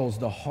models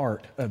the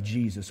heart of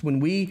Jesus. When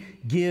we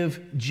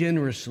give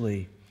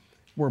generously,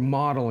 we're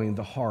modeling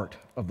the heart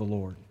of the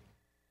Lord.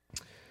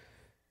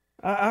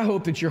 I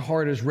hope that your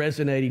heart is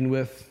resonating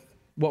with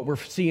what we're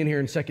seeing here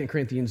in 2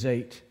 Corinthians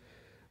 8.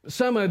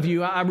 Some of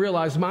you, I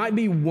realize, might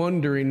be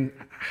wondering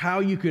how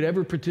you could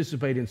ever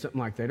participate in something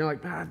like that. They're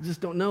like, I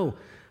just don't know.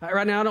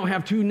 Right now, I don't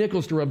have 2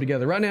 nickels to rub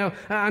together. Right now,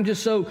 I'm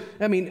just so,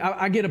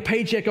 I get a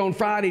paycheck on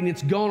Friday and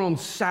it's gone on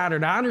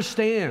Saturday. I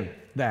understand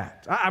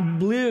that. I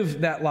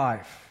live that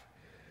life.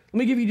 Let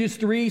me give you just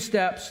 3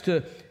 steps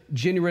to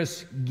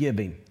generous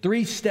giving.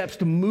 3 steps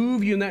to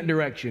move you in that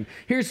direction.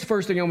 Here's the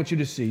first thing I want you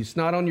to see. It's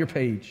not on your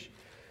page.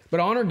 But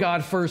honor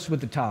God first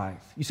with the tithe.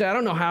 You say, I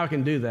don't know how I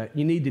can do that.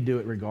 You need to do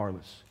it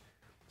regardless.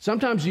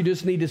 Sometimes you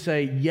just need to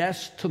say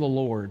yes to the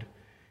Lord.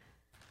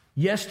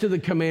 Yes to the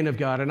command of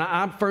God. And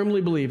I firmly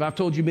believe, I've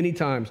told you many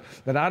times,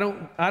 that I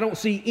don't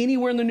see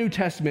anywhere in the New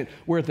Testament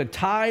where the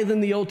tithe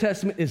in the Old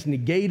Testament is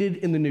negated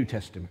in the New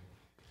Testament.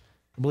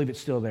 I believe it's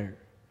still there.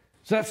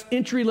 So that's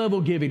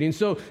entry-level giving. And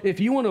so if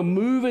you want to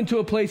move into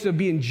a place of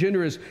being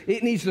generous,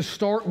 it needs to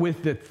start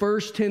with the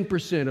first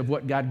 10% of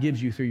what God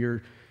gives you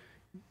through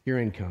your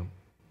income.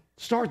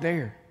 Start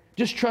there.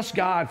 Just trust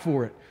God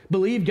for it.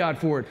 Believe God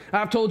for it.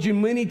 I've told you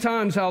many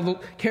times how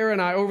Kara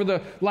and I, over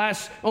the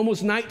last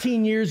almost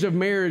 19 years of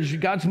marriage,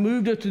 God's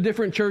moved us to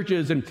different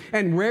churches,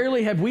 and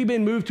rarely have we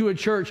been moved to a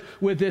church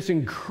with this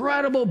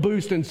incredible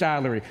boost in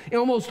salary. And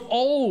almost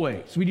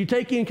always, when you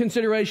take in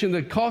consideration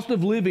the cost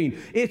of living,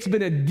 it's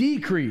been a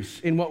decrease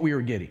in what we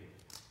were getting.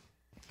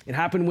 It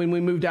happened when we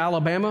moved to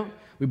Alabama.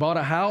 We bought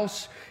a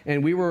house,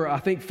 and we were, I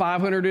think,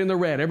 $500 in the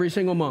red every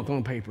single month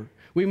on paper.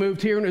 We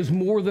moved here and it was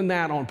more than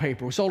that on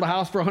paper. We sold a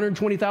house for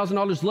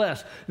 $120,000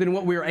 less than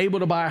what we were able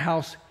to buy a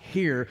house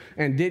here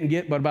and didn't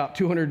get but about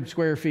 200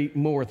 square feet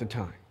more at the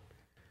time.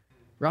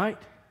 Right?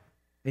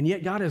 And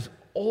yet God has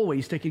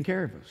always taken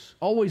care of us,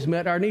 always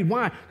met our need.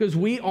 Why? Because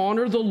we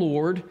honor the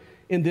Lord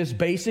in this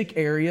basic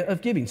area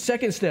of giving.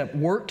 Second step,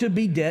 work to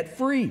be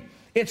debt-free.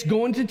 It's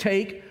going to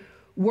take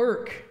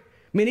work.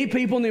 Many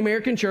people in the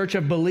American church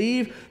have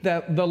believed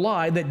that the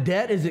lie that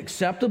debt is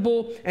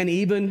acceptable and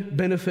even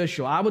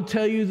beneficial. I would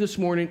tell you this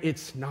morning,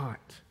 it's not.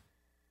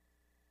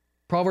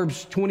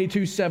 Proverbs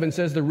 22:7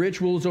 says, the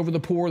rich rules over the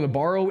poor, the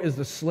borrower is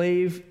the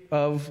slave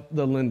of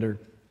the lender.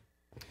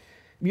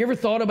 Have you ever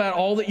thought about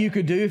all that you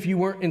could do if you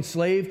weren't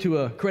enslaved to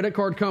a credit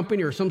card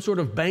company or some sort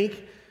of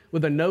bank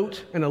with a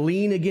note and a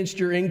lien against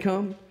your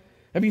income?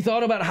 Have you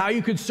thought about how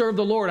you could serve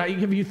the Lord?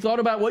 Have you thought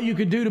about what you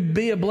could do to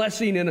be a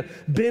blessing and a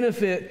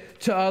benefit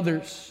to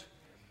others?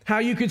 How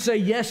you could say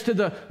yes to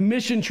the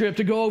mission trip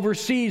to go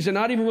overseas and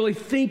not even really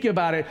think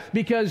about it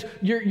because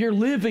you're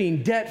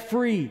living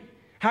debt-free.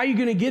 How are you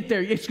going to get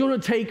there? It's going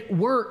to take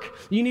work.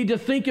 You need to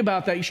think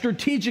about that. You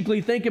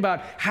strategically think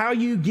about how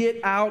you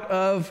get out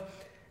of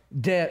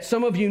debt.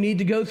 Some of you need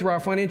to go through our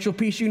Financial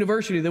Peace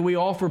University that we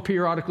offer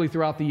periodically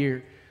throughout the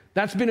year.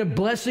 That's been a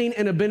blessing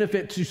and a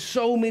benefit to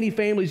so many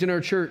families in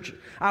our church.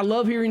 I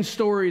love hearing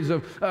stories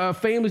of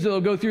families that will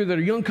go through, that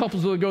are young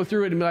couples that will go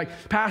through it and be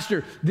like,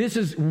 Pastor, this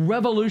has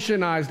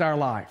revolutionized our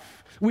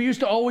life. We used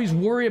to always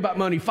worry about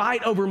money,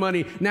 fight over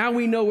money. Now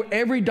we know where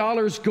every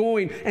dollar is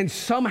going, and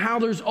somehow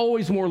there's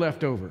always more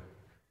left over.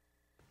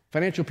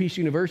 Financial Peace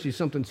University is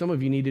something some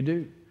of you need to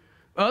do.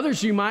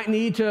 Others, you might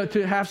need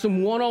to have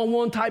some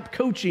one-on-one type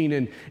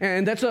coaching,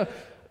 and that's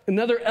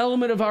another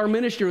element of our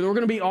ministry that we're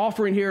going to be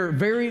offering here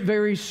very,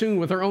 very soon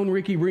with our own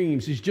Ricky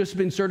Reams. He's just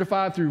been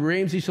certified through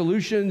Ramsey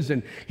Solutions,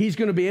 and he's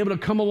going to be able to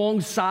come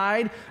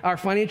alongside our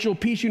Financial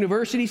Peace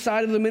University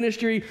side of the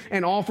ministry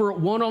and offer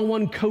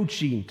one-on-one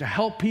coaching to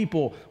help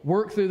people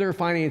work through their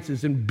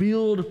finances and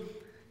build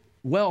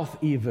wealth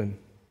even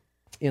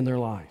in their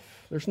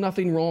life. There's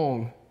nothing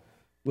wrong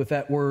with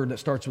that word that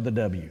starts with a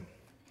W.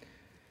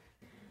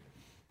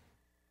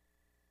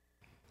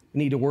 We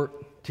need to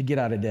work to get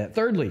out of debt.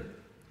 Thirdly,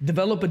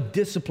 develop a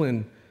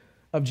discipline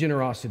of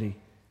generosity.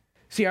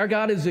 See, our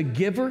God is a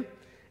giver,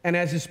 and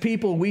as His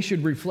people, we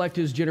should reflect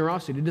His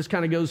generosity. It just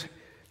kind of goes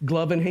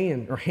glove in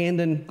hand, or hand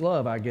in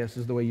glove, I guess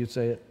is the way you'd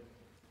say it.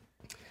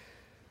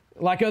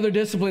 Like other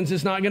disciplines,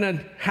 it's not going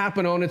to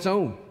happen on its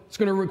own. It's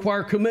going to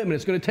require commitment.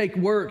 It's going to take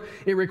work.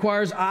 It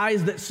requires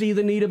eyes that see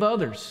the need of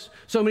others.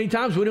 So many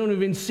times we don't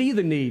even see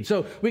the need.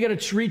 So we got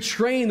to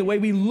retrain the way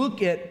we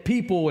look at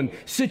people and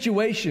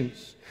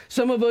situations.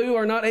 Some of you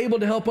are not able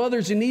to help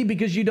others in need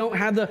because you don't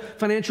have the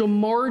financial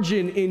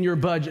margin in your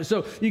budget.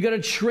 So you got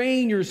to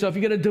train yourself.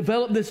 You got to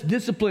develop this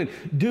discipline,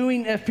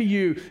 doing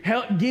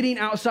FPU, getting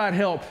outside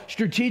help,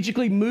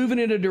 strategically moving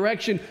in a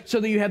direction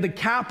so that you have the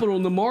capital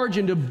and the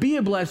margin to be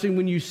a blessing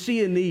when you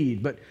see a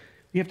need. But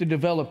you have to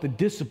develop the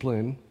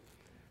discipline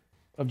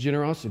of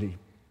generosity.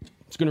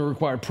 It's going to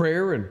require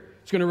prayer, and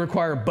it's going to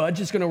require a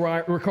budget. It's going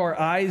to require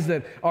eyes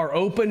that are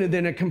open, and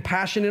then a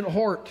compassionate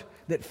heart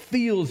that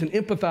feels and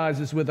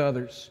empathizes with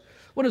others.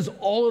 What does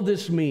all of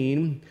this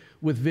mean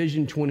with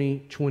Vision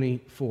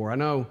 2024? I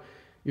know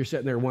you're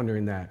sitting there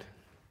wondering that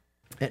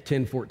at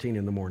 10:14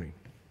 in the morning.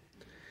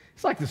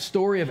 It's like the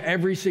story of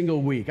every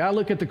single week. I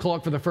look at the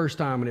clock for the first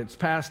time, and it's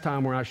past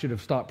time where I should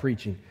have stopped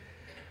preaching.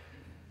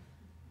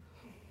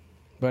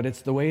 But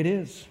it's the way it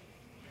is.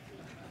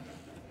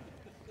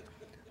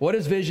 What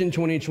is Vision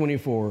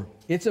 2024?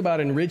 It's about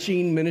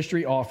enriching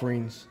ministry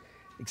offerings,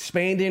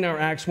 expanding our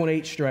Acts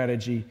 1:8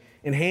 strategy,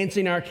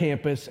 enhancing our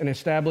campus, and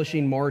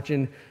establishing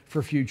margin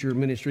for future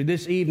ministry.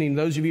 This evening,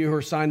 those of you who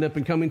are signed up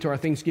and coming to our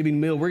Thanksgiving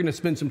meal, we're going to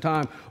spend some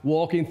time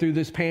walking through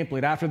this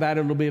pamphlet. After that,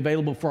 it'll be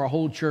available for our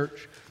whole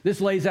church.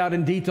 This lays out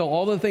in detail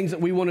all the things that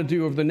we want to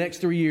do over the next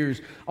 3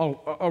 years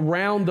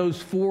around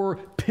those 4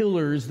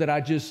 pillars that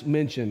I just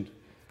mentioned.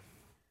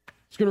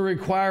 It's going to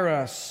require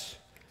us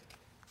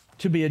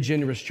to be a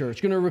generous church.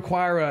 It's going to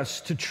require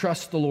us to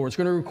trust the Lord. It's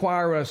going to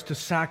require us to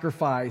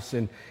sacrifice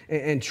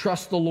and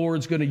trust the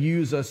Lord's going to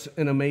use us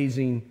in an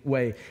amazing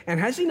way. And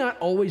has He not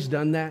always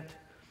done that?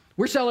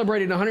 We're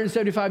celebrating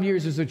 175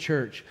 years as a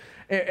church.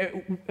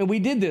 And we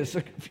did this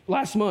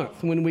last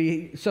month when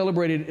we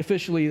celebrated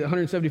officially the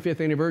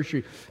 175th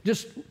anniversary,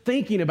 just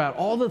thinking about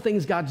all the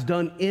things God's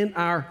done in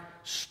our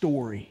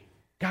story.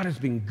 God has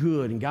been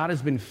good, and God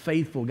has been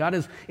faithful. God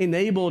has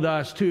enabled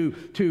us to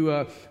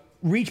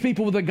reach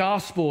people with the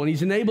gospel, and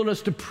He's enabled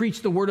us to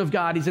preach the Word of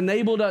God. He's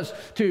enabled us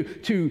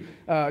to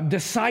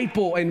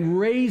disciple and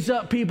raise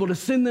up people, to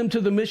send them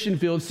to the mission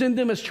field, send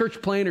them as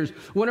church planters.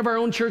 One of our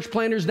own church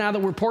planters now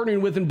that we're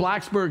partnering with in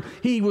Blacksburg,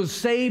 he was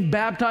saved,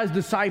 baptized,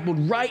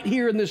 discipled right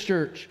here in this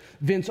church,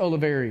 Vince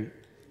Oliveri.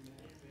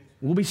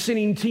 We'll be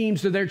sending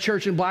teams to their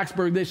church in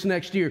Blacksburg this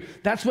next year.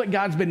 That's what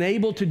God's been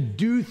able to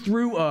do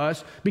through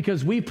us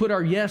because we put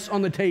our yes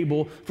on the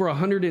table for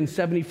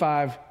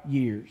 175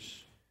 years.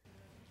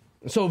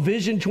 So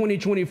Vision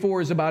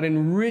 2024 is about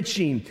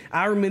enriching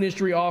our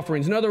ministry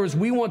offerings. In other words,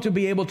 we want to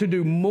be able to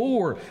do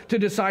more to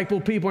disciple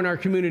people in our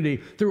community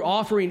through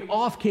offering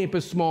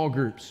off-campus small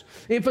groups,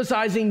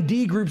 emphasizing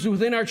D groups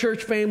within our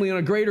church family on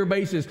a greater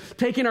basis,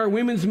 taking our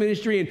women's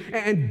ministry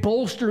and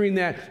bolstering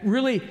that,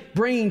 really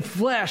bringing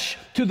flesh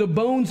to the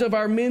bones of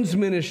our men's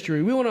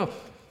ministry. We want to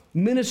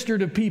minister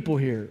to people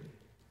here.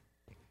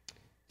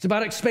 It's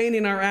about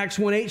expanding our Acts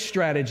 1:8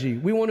 strategy.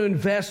 We want to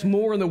invest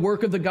more in the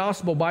work of the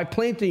gospel by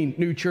planting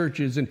new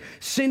churches and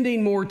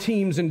sending more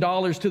teams and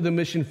dollars to the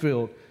mission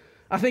field.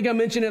 I think I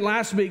mentioned it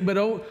last week, but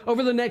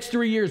over the next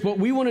 3 years, what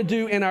we want to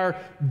do in our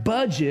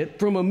budget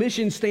from a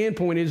mission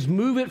standpoint is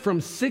move it from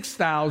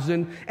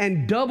 $6,000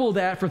 and double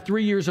that for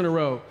 3 years in a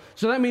row.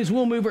 So that means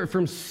we'll move it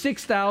from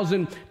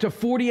 $6,000 to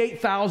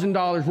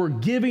 $48,000 we're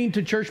giving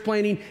to church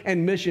planting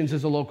and missions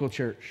as a local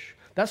church.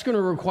 That's going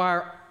to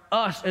require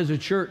us as a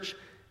church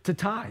to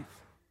tithe,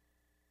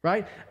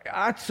 right?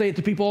 I say it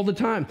to people all the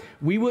time.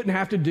 We wouldn't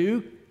have to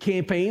do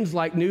campaigns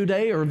like New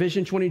Day or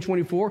Vision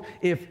 2024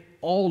 if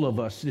all of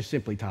us just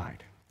simply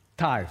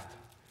tithed.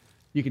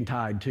 You can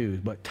tithe too,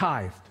 but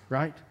tithed,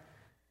 right?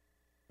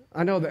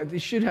 I know that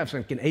it should have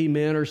something,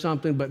 amen or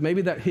something, but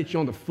maybe that hits you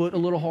on the foot a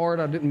little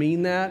hard. I didn't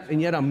mean that,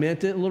 and yet I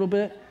meant it a little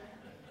bit.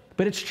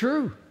 But it's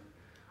true.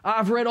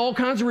 I've read all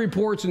kinds of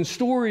reports and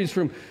stories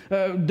from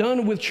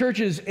done with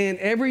churches, and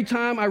every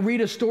time I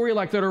read a story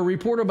like that or a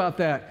report about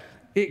that,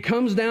 it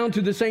comes down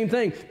to the same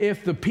thing.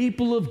 If the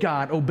people of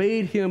God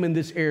obeyed him in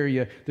this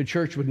area, the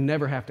church would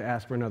never have to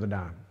ask for another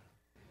dime.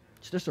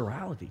 It's just a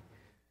reality.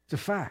 It's a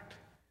fact.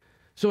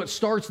 So it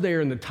starts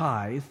there in the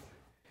tithe,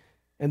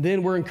 and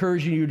then we're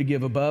encouraging you to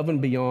give above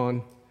and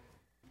beyond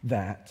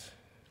that.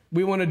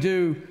 We want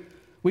to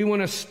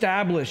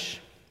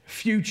establish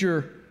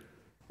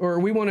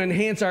we want to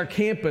enhance our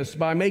campus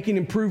by making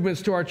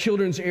improvements to our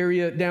children's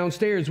area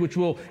downstairs, which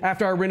will,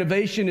 after our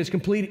renovation is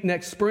complete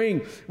next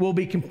spring, will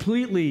be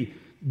completely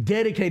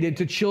dedicated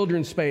to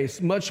children's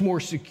space, much more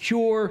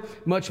secure,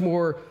 much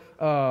more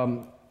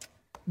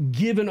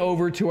given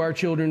over to our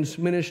children's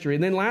ministry.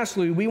 And then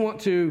lastly, we want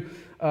to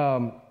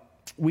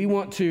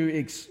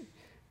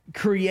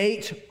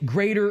create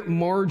greater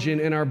margin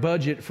in our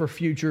budget for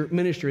future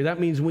ministry. That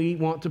means we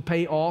want to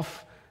pay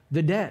off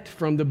the debt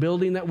from the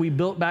building that we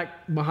built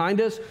back behind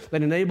us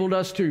that enabled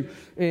us to,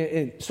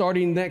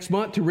 starting next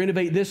month, to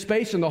renovate this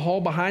space and the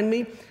hall behind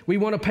me. We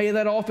want to pay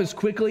that off as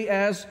quickly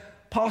as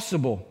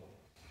possible.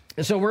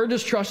 And so we're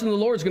just trusting the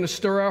Lord's going to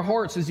stir our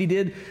hearts as he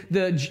did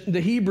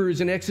the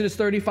Hebrews in Exodus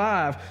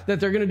 35,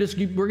 that we're going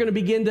to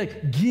begin to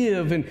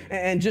give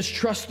and just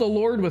trust the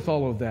Lord with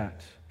all of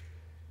that.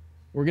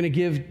 We're going to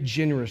give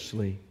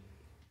generously.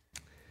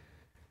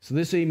 So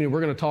this evening,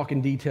 we're going to talk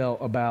in detail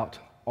about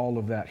all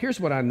of that. Here's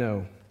what I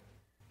know.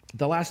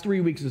 The last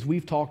 3 weeks, as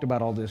we've talked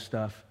about all this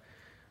stuff,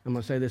 I'm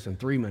going to say this in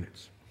 3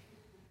 minutes.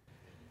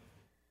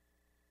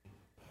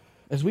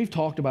 As we've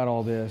talked about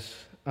all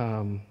this,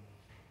 the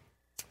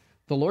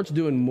Lord's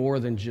doing more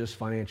than just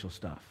financial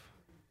stuff.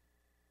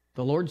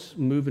 The Lord's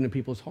moving in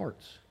people's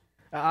hearts.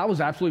 I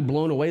was absolutely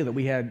blown away that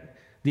we had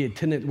the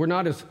attendance. We're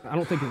not I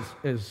don't think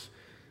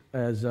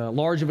as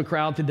large of a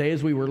crowd today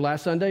as we were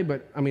last Sunday,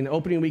 but I mean,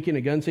 opening weekend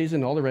of gun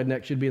season, all the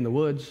rednecks should be in the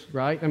woods,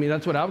 right? I mean,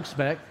 that's what I would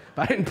expect. If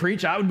I didn't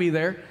preach, I would be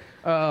there.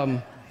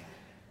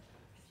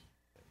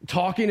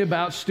 Talking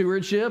about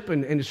stewardship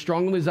and as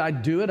strongly as I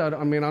do it, I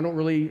don't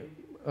really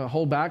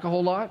hold back a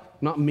whole lot.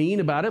 I'm not mean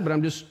about it, but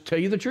I'm just tell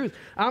you the truth.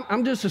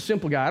 I'm just a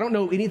simple guy. I don't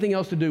know anything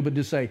else to do but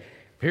just say,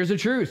 here's the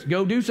truth.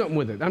 Go do something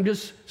with it. I'm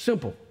just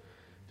simple.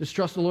 Just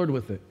trust the Lord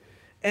with it.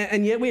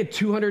 And yet we had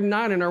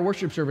 209 in our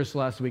worship service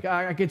last week.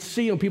 I could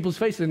see on people's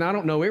faces, and I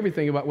don't know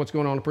everything about what's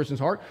going on in a person's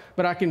heart,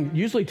 but I can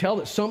usually tell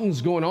that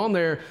something's going on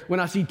there when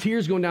I see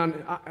tears going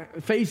down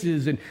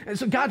faces. And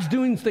so God's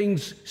doing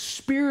things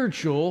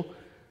spiritual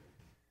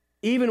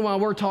even while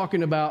we're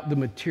talking about the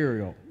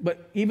material.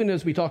 But even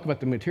as we talk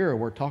about the material,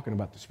 we're talking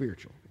about the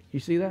spiritual.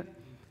 You see that?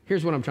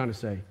 Here's what I'm trying to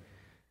say.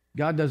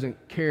 God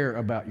doesn't care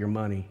about your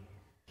money.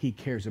 He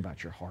cares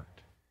about your heart.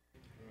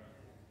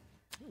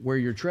 Where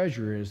your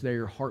treasure is, there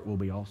your heart will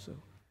be also.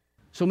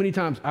 So many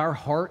times our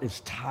heart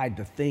is tied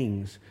to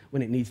things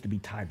when it needs to be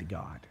tied to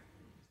God.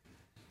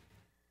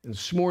 And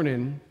this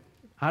morning,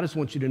 I just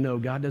want you to know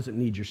God doesn't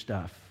need your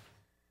stuff.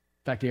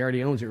 In fact, he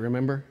already owns it,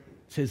 remember?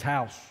 It's his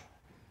house.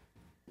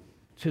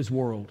 It's his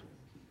world.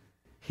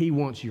 He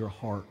wants your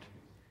heart.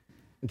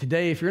 And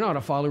today, if you're not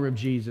a follower of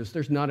Jesus,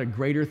 there's not a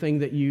greater thing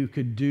that you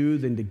could do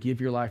than to give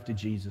your life to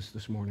Jesus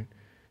this morning.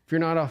 If you're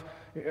not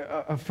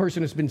a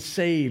person that's been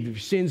saved, if your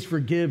sins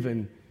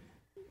forgiven,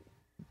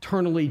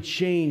 eternally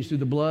changed through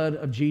the blood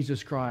of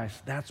Jesus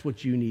Christ, that's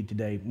what you need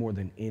today more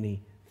than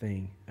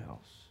anything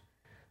else.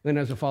 Then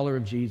as a follower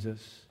of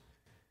Jesus,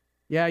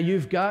 yeah,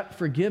 you've got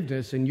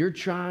forgiveness and you're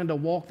trying to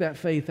walk that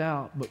faith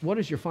out, but what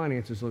does your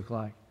finances look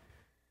like?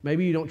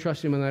 Maybe you don't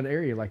trust him in that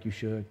area like you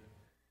should.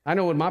 I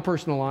know in my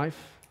personal life,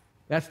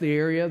 that's the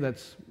area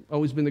that's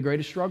always been the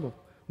greatest struggle.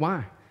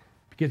 Why?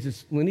 Because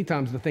it's many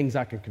times the things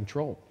I can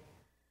control.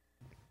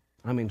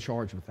 I'm in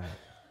charge with that.